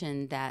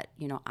organization that,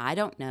 I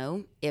don't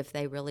know if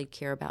they really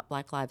care about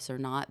Black lives or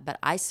not, but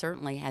I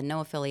certainly had no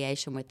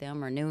affiliation with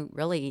them or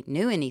really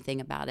knew anything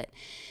about it.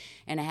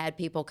 And I had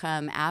people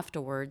come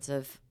afterwards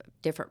of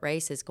different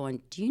races going,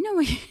 do you know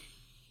what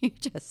you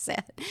just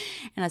said?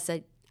 And I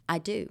said, I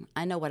do.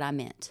 I know what I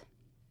meant.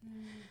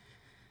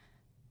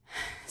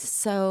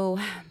 So,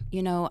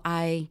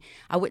 I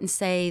wouldn't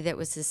say that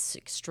was this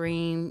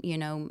extreme,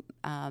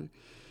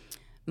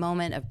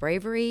 moment of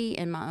bravery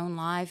in my own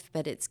life,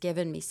 but it's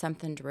given me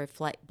something to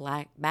reflect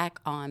back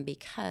on,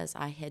 because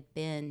I had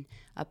been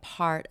a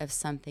part of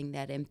something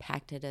that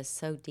impacted us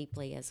so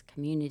deeply as a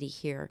community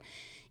here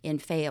in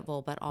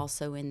Fayetteville, but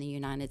also in the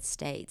United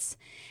States.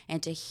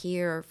 And to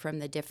hear from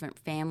the different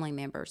family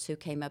members who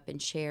came up and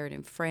shared,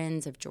 and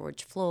friends of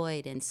George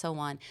Floyd and so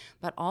on,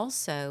 but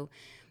also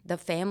the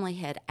family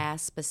had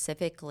asked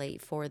specifically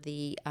for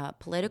the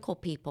political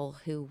people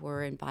who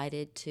were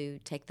invited to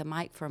take the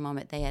mic for a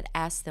moment. They had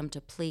asked them to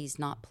please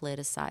not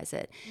politicize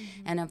it.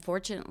 Mm-hmm. And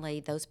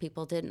unfortunately, those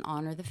people didn't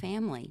honor the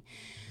family.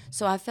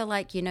 So I feel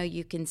like,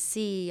 you can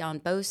see on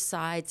both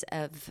sides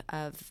of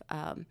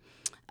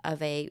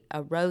a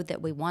road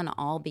that we want to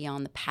all be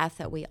on, the path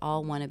that we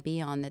all want to be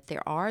on, that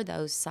there are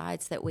those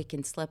sides that we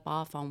can slip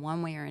off on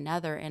one way or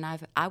another. And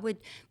I would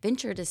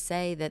venture to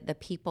say that the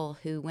people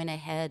who went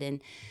ahead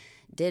and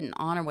didn't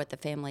honor what the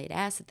family had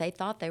asked, that they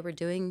thought they were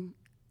doing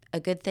a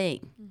good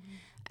thing,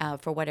 mm-hmm.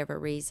 For whatever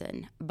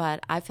reason.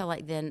 But I feel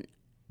like then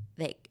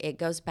it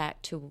goes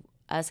back to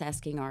us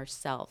asking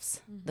ourselves,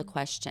 mm-hmm. the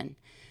question,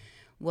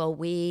 will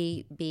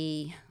we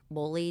be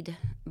bullied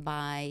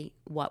by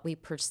what we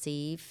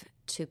perceive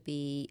to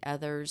be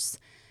others'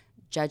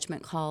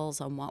 judgment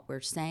calls on what we're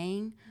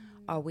saying,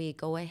 mm-hmm. or we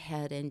go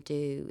ahead and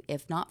do,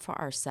 if not for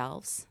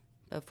ourselves,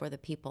 but for the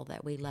people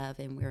that we love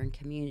and we're in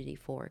community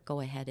for, go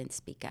ahead and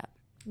speak up?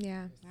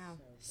 Yeah. Wow.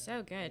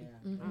 So good.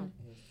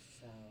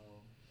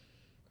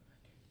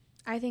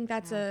 I think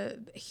that's a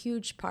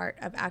huge part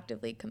of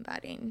actively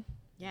combating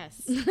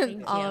Yes.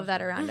 all of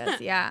that around us.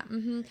 Yeah.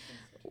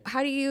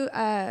 How do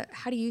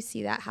you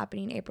see that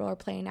happening, April, or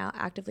playing out,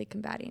 actively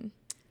combating?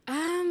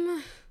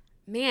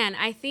 Man,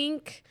 I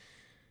think,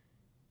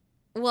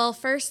 well,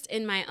 first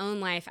in my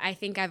own life, I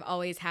think I've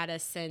always had a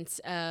sense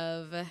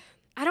of,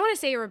 I don't want to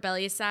say a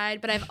rebellious side,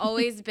 but I've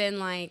always been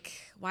like,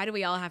 why do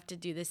we all have to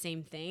do the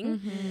same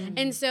thing?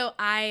 And so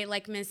I,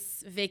 like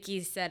Miss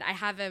Vicky said, I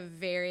have a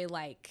very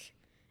like,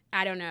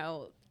 I don't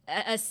know,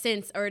 a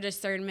sense or a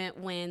discernment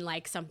when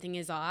like something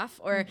is off,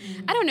 or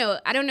I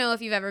don't know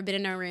if you've ever been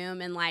in a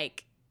room and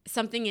like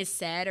something is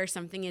said or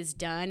something is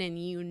done and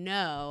you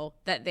know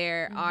that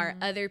there are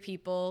other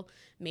people,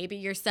 maybe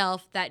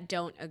yourself, that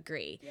don't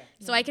agree.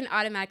 So I can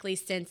automatically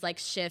sense like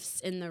shifts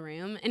in the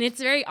room, and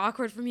it's very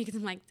awkward for me because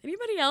I'm like,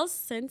 anybody else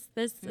sense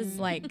this is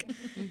like,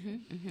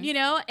 you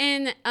know?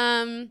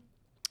 And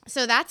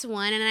so that's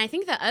one. And I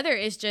think the other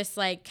is just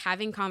like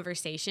having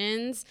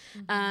conversations,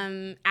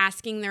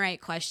 asking the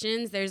right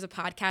questions. There's a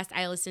podcast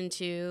I listen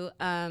to,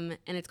 and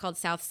it's called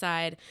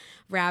Southside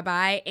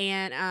Rabbi.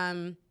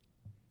 And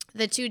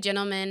the two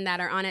gentlemen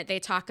that are on it, they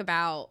talk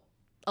about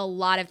a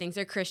lot of things.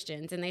 They're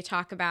Christians, and they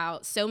talk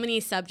about so many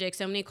subjects,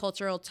 so many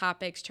cultural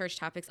topics, church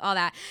topics, all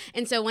that.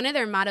 And so one of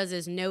their mottos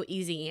is no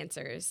easy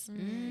answers.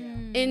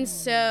 And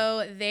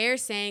so they're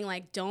saying,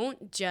 like,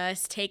 don't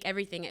just take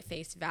everything at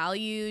face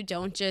value.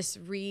 Don't just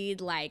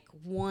read like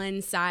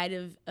one side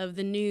of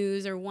the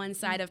news or one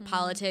side of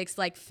politics.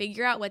 Like,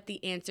 figure out what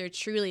the answer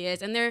truly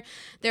is. And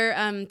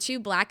they're two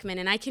Black men,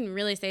 and I can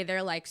really say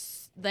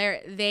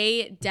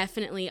they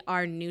definitely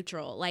are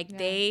neutral. Like,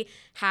 they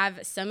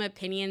have some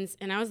opinions,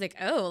 and I was like,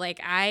 oh,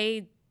 like,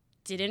 I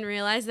didn't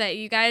realize that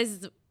you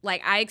guys,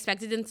 like, I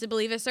expected them to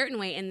believe a certain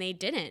way, and they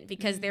didn't,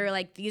 because they were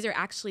like, these are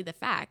actually the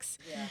facts.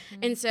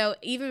 And so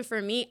even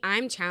for me,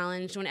 I'm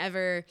challenged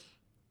whenever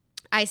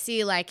I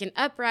see like an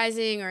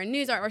uprising or a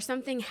news or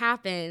something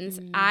happens.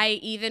 I,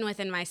 even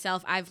within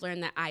myself, I've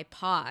learned that I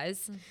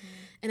pause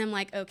and I'm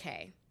like,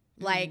 okay,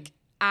 like,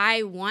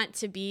 I want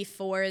to be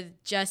for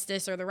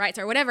justice or the rights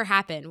or whatever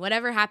happened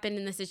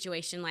in the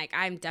situation. Like,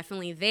 I'm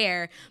definitely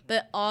there,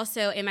 but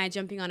also, am I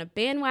jumping on a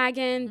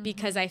bandwagon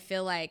because I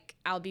feel like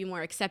I'll be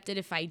more accepted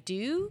if I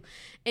do?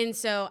 And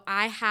so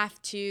I have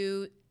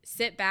to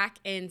sit back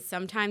and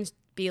sometimes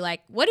be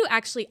like, what do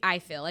actually I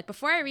feel? Like,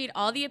 before I read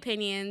all the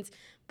opinions,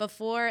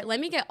 let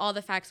me get all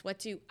the facts. What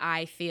do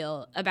I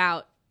feel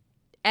about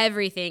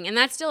everything? And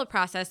that's still a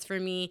process for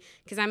me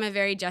because I'm a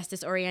very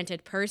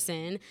justice-oriented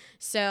person.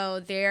 So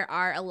there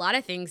are a lot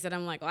of things that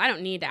I'm like, well, I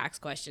don't need to ask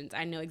questions.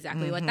 I know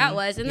exactly what that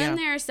was. And then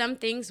there are some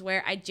things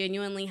where I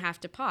genuinely have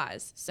to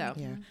pause. So,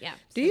 yeah.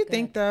 Do you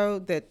think, though,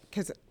 that,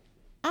 because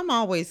I'm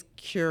always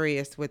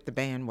curious with the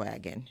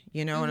bandwagon,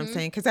 you know what I'm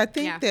saying? Because I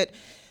think that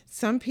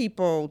some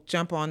people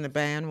jump on the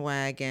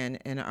bandwagon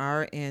and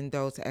are in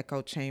those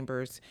echo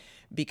chambers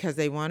because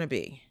they want to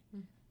be.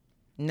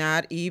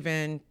 Not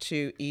even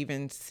to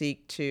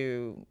seek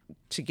to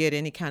get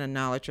any kind of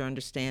knowledge or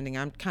understanding.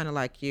 I'm kind of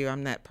like you.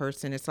 I'm that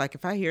person. It's like,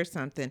 if I hear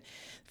something,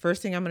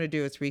 first thing I'm going to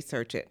do is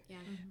research it.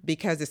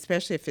 Because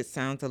especially if it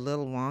sounds a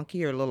little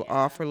wonky or a little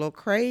off or a little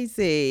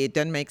crazy, it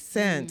doesn't make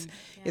sense.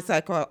 It's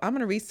like, well, I'm going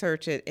to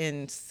research it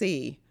and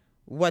see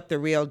what the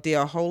real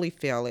deal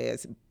Holyfield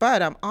is.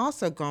 But I'm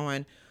also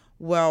going,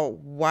 well,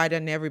 why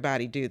doesn't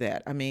everybody do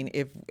that? I mean,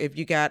 if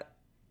you got,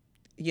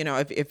 you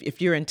know,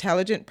 if you're an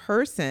intelligent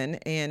person,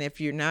 and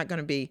if you're not going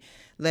to be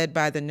led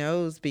by the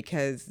nose,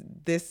 because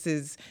this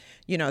is,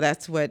 you know,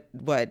 that's what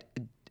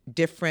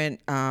different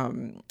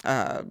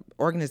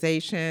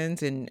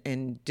organizations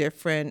and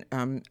different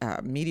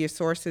media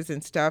sources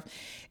and stuff.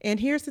 And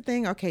here's the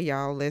thing. Okay,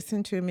 y'all,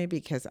 listen to me,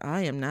 because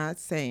I am not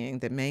saying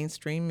that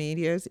mainstream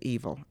media is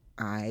evil.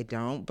 I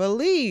don't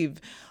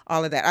believe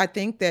all of that. I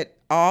think that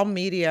all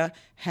media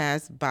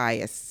has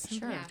bias.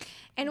 Sure. Yeah.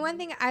 And one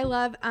thing I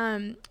love,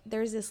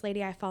 there's this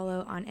lady I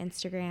follow on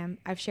Instagram.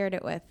 I've shared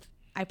it with,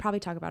 I probably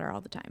talk about her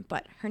all the time,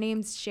 but her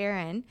name's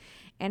Sharon,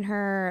 and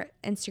her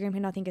Instagram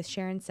handle, I think, is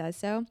Sharon Says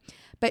So.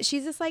 But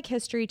she's this like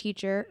history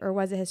teacher, or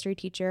was a history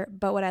teacher.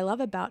 But what I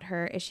love about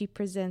her is she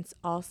presents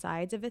all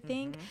sides of a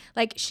thing.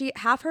 Like,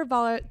 half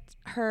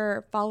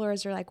her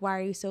followers are like, why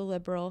are you so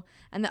liberal?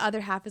 And the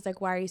other half is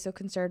like, why are you so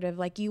conservative?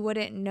 Like, you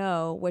wouldn't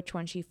know which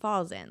one she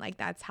falls in. Like,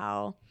 that's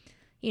how,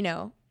 you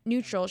know,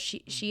 neutral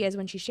she is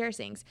when she shares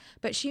things.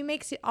 But she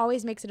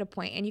always makes it a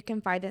point, and you can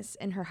find this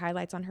in her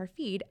highlights on her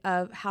feed,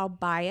 of how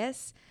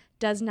bias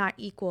does not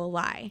equal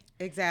lie.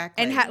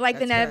 Exactly. And like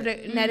the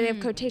negative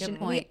quotation.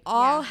 We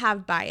all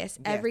have bias.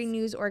 Yes. Every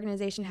news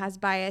organization has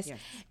bias. Yes.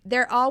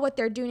 They're all what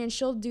they're doing, and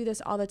she'll do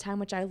this all the time,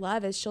 which I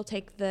love, is she'll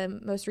take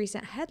the most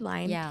recent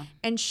headline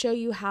and show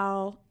you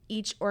how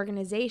each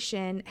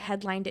organization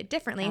headlined it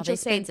differently. And she'll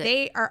say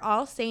they are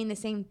all saying the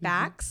same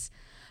facts,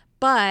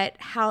 but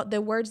how the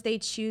words they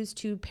choose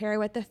to pair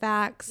with the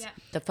facts,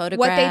 The what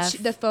photograph.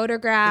 the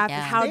photograph,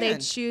 Yeah. how they Spin.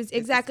 choose It's a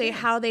exactly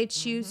spin. how they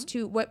choose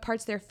to what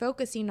parts they're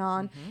focusing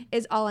on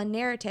is all a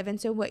narrative. And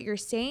so what you're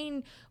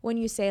saying when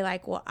you say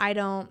like, well, I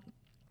don't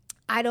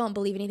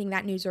believe anything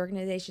that news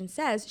organization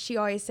says. She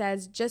always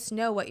says, just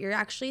know what you're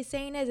actually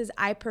saying is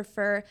I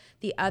prefer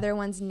the other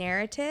one's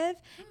narrative,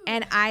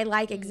 and I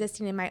like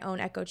existing in my own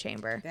echo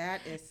chamber.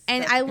 That is.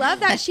 And such- I love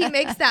that she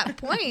makes that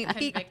point.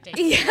 Convicting.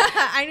 Yeah,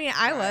 I mean,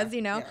 I was,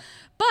 Yeah.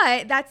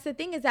 but that's the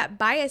thing is that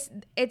bias,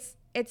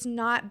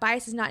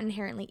 bias is not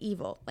inherently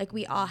evil. Like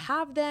we all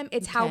have them.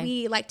 It's how Okay.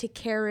 we like to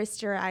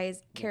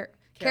characterize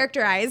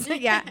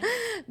yeah,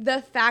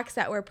 the facts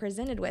that we're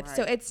presented with.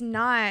 So Right. it's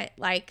not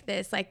like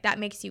this, like that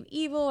makes you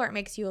evil or it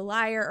makes you a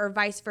liar or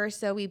vice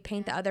versa. We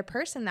paint the other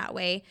person that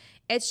way.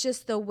 It's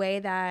just the way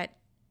that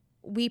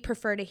we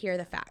prefer to hear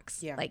the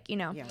facts. Yeah. Like,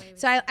 Yeah.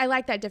 so I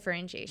like that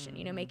differentiation,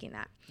 making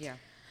that. Yeah.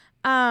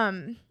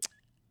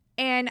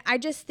 And I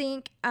just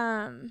think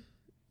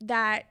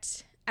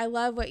that I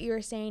love what you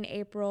were saying,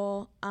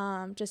 April,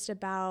 just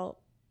about,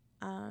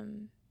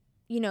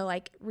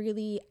 like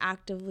really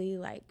actively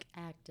like,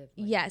 Actively.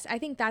 yes, I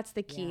think that's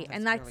the key. Yeah,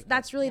 and that's really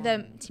that's really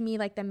to me,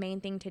 like the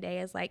main thing today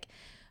is like,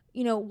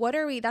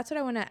 that's what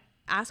I want to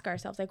ask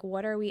ourselves. Like,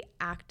 what are we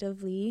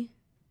actively,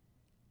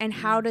 and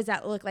how does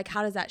that look? Like,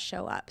 how does that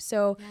show up?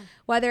 So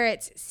whether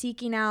it's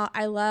seeking out,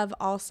 I love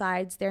All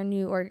Sides, their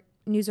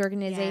news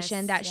organization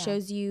Yes, that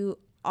shows you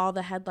all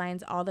the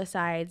headlines, all the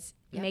sides,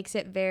 makes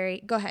it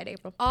very, go ahead,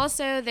 April.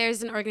 Also,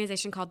 there's an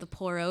organization called the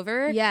Pour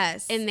Over.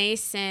 Yes. And they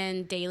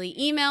send daily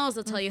emails.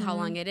 They'll tell you how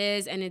long it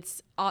is. And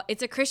it's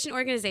a Christian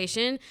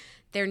organization.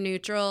 They're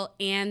neutral,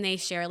 and they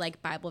share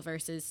like Bible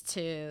verses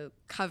to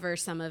cover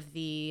some of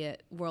the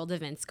world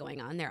events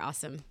going on. They're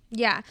awesome.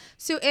 Yeah.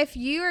 So if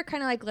you are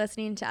kind of like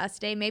listening to us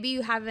today, maybe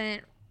you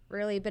haven't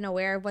really been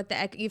aware of what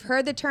you've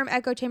heard the term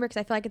echo chamber because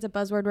I feel like it's a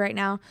buzzword right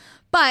now,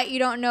 but you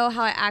don't know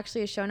how it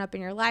actually has shown up in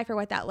your life or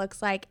what that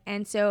looks like.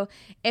 And so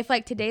if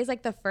like today's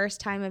like the first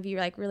time of you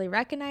like really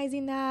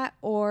recognizing that,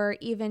 or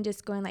even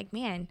just going like,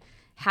 man,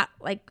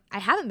 like I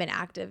haven't been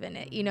active in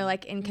it,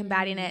 like in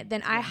combating it,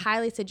 then I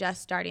highly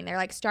suggest starting there,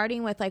 like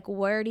starting with like,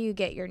 where do you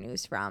get your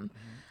news from?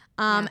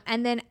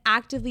 And then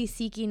actively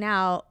seeking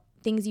out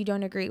things you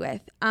don't agree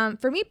with.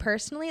 For me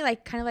personally,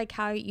 like kind of like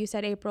how you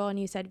said, April, and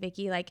you said,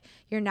 Vicky, like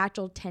your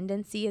natural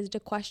tendency is to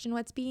question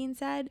what's being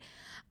said.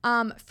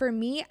 For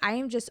me, I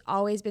am just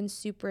always been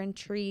super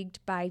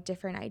intrigued by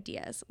different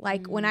ideas.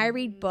 Like when I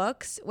read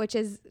books, which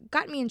has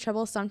gotten me in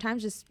trouble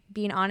sometimes, just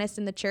being honest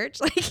in the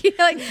church,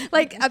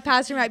 like a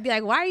pastor might be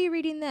like, why are you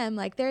reading them?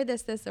 Like they're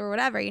this, or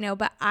whatever,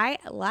 but I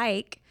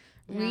like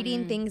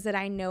reading things that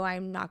I know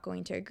I'm not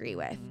going to agree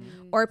with,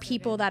 or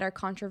people that are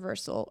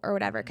controversial or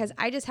whatever. Cause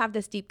I just have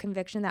this deep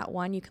conviction that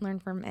you can learn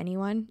from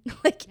anyone,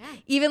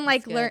 even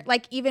like learn,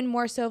 like even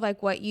more so of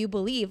like what you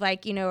believe,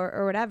 like,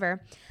 or whatever.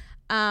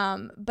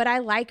 But I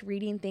like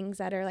reading things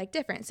that are like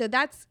different. So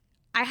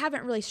I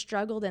haven't really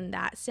struggled in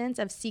that sense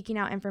of seeking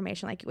out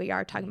information like we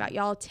are talking about.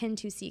 Y'all tend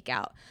to seek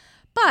out.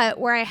 But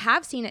where I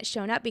have seen it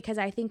shown up, because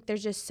I think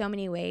there's just so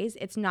many ways,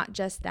 it's not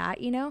just that,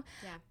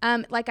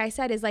 like I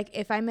said, is like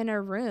if I'm in a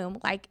room,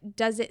 like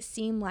does it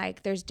seem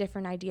like there's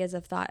different ideas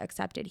of thought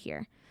accepted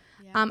here?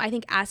 I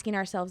think asking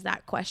ourselves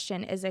that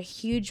question is a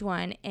huge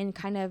one in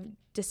kind of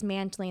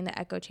dismantling the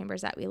echo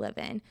chambers that we live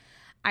in.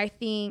 I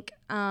think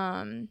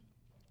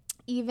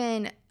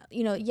even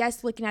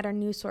yes, looking at our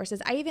news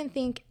sources. I even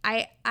think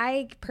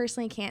I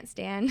personally can't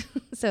stand,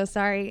 so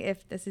sorry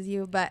if this is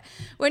you, but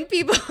when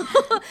people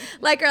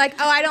like are like,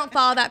 oh, I don't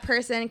follow that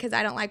person because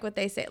I don't like what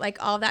they say,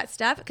 like all that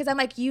stuff. Because I'm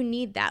like, you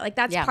need that. Like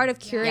that's part of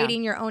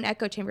curating your own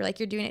echo chamber. Like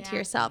you're doing it to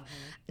yourself.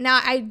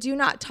 Now, I do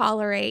not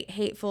tolerate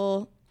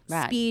hateful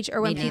speech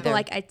or when people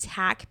like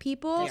attack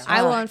people.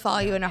 I will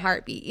unfollow you in a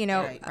heartbeat,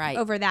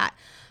 over that.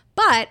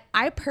 But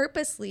I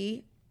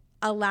purposely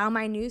allow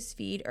my news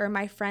feed or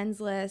my friends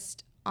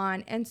list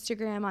on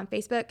Instagram, on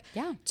Facebook,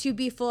 to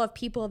be full of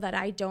people that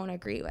I don't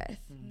agree with,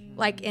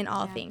 like in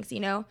all things,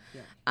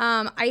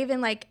 I even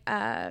like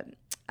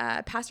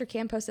Pastor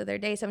Cam posted the other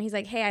day, he's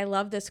like, hey, I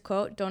love this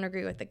quote, don't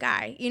agree with the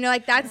guy.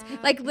 Like that's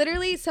like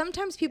literally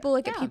sometimes people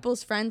look at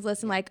people's friends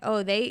list and like,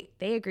 oh, they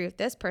agree with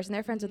this person,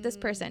 they're friends with this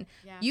person.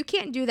 You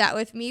can't do that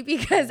with me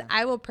because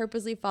I will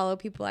purposely follow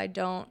people I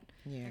don't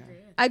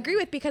agree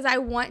with because I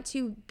want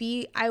to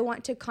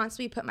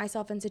constantly put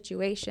myself in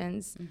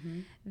situations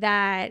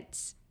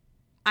that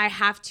I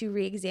have to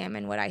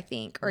re-examine what I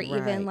think, or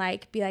even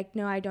like be like,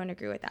 no, I don't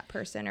agree with that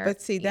person. Or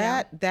but see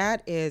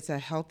that is a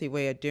healthy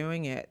way of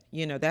doing it.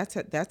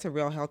 That's a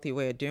real healthy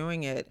way of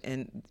doing it,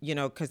 and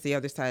because the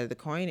other side of the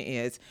coin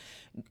is,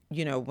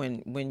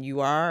 when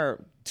you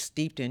are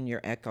steeped in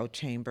your echo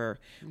chamber,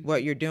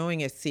 what you're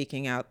doing is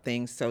seeking out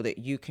things so that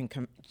you can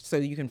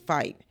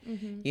fight.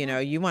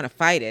 You want to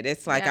fight it.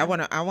 It's like I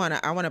want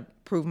to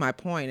prove my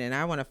point, and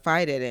I want to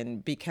fight it,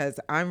 and because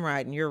I'm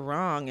right and you're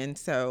wrong, and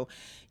so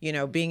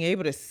being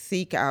able to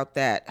seek out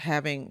that,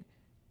 having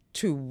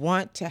to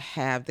want to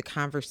have the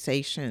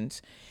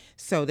conversations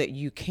so that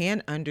you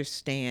can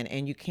understand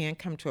and you can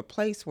come to a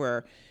place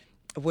where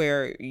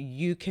where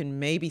you can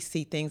maybe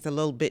see things a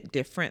little bit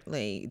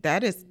differently.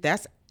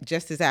 That's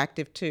just as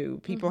active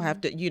too. People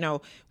have to,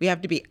 we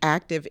have to be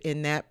active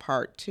in that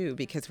part too,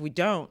 because if we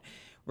don't,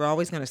 we're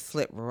always going to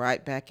slip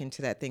right back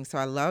into that thing. So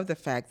I love the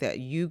fact that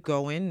you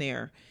go in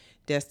there,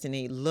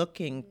 Destiny,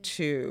 looking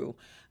to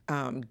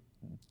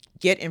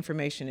get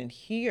information in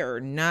here,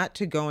 not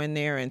to go in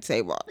there and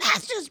say, well,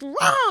 that's just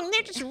wrong.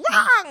 They're just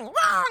wrong.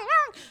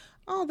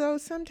 Although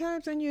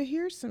sometimes when you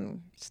hear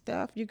some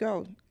stuff, you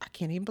go, I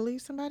can't even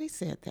believe somebody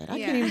said that. I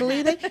can't even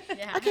believe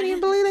I can't even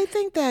believe they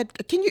think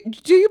that. Do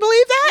you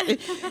believe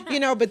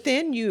that? But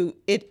then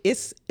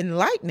it's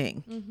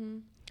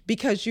enlightening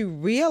because you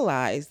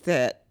realize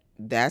that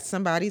that's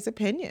somebody's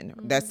opinion.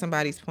 That's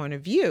somebody's point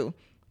of view.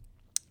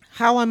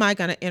 How am I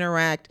going to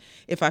interact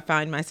if I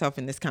find myself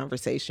in this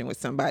conversation with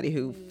somebody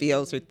who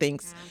feels or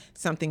thinks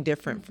something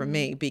different from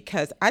me?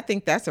 Because I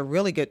think that's a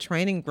really good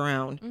training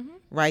ground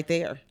right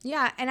there.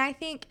 Yeah. And I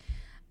think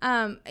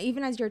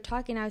even as you're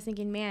talking, I was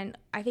thinking, man,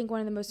 I think one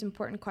of the most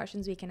important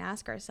questions we can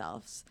ask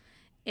ourselves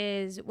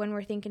is when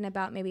we're thinking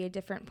about maybe a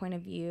different point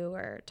of view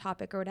or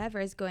topic or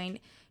whatever, is going,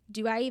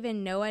 do I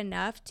even know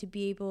enough to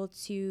be able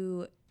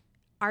to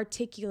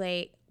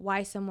articulate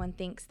why someone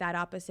thinks that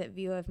opposite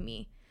view of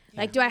me?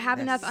 Like, do I have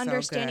enough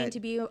understanding to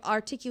be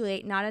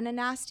articulate, not in a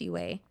nasty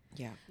way,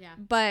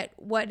 but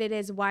what it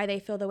is, why they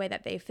feel the way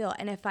that they feel.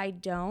 And if I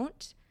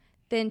don't,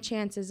 then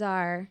chances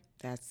are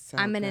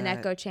I'm in an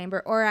echo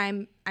chamber, or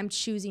I'm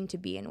choosing to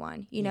be in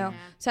one,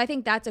 So I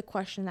think that's a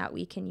question that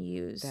we can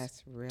use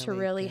to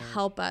really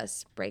help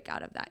us break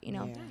out of that,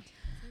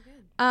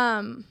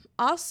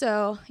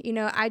 Also,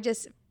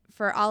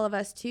 for all of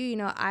us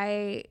too,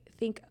 I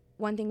think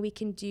one thing we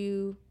can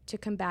do to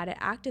combat it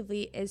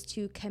actively is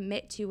to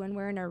commit to when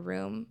we're in a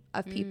room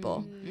of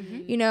people,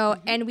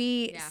 and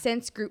we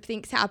sense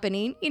groupthink's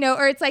happening,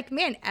 or it's like,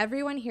 man,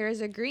 everyone here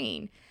is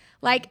agreeing,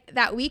 like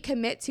that we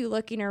commit to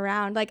looking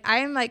around. Like I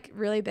am like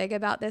really big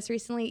about this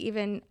recently.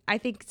 Even I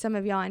think some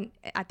of y'all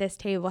at this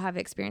table have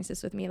experienced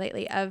this with me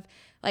lately, of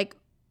like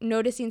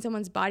noticing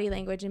someone's body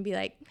language and be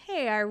like,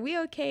 hey, are we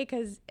okay?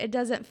 Because it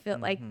doesn't feel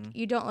like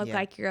you don't look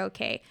like you're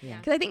okay.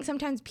 Because I think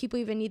sometimes people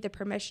even need the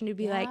permission to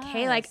be like,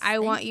 hey, like I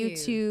want you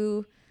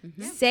to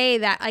say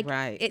that,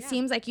 like it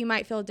seems like you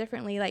might feel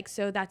differently, like,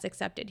 so that's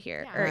accepted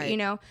here, or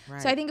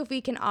so I think if we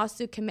can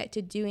also commit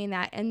to doing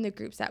that in the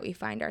groups that we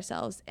find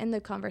ourselves, in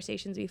the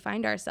conversations we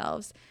find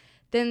ourselves,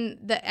 then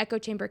the echo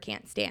chamber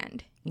can't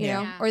stand,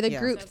 or the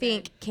group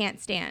think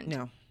can't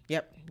stand.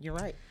 You're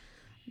right.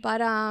 But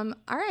all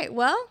right,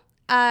 well,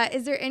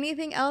 is there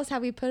anything else?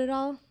 Have we put it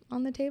all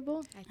on the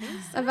table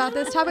about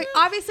this topic?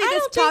 Obviously,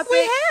 this topic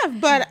we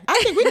have, but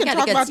I think we can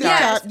talk about this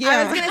topic.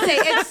 I was gonna say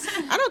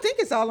I don't think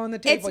it's all on the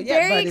table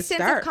yet. It's very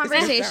extensive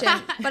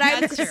conversation, but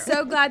I'm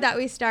so glad that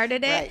we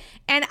started it.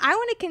 And I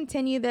want to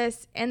continue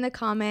this in the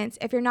comments.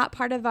 If you're not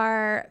part of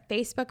our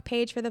Facebook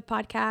page for the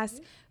podcast,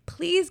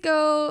 please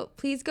go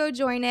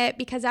join it,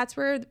 because that's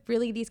where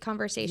really these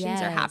conversations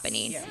are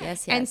happening.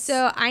 Yes. And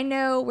so I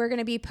know we're going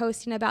to be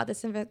posting about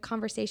this in the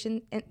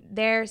conversation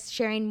there,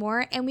 sharing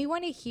more, and we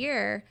want to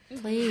hear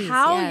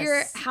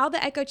how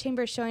the echo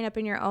chamber is showing up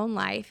in your own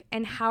life,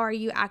 and how are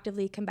you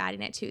actively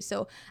combating it too.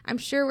 So I'm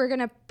sure we're going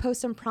to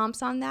post some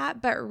prompts on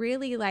that, but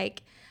really,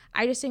 like,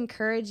 I just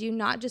encourage you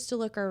not just to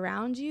look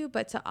around you,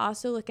 but to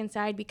also look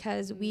inside,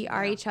 because we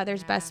are each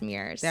other's best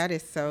mirrors. That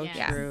is so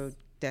true.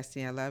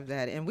 Destiny, I love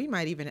that. And we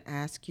might even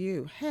ask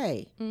you,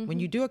 hey, when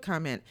you do a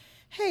comment,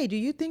 hey, do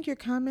you think your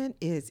comment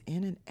is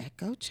in an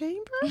echo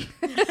chamber?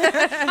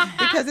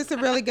 Because it's a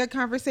really good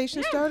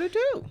conversation starter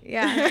too.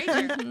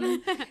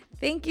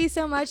 Thank you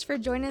so much for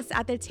joining us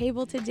at the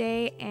table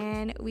today,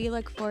 and we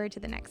look forward to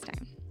the next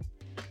time.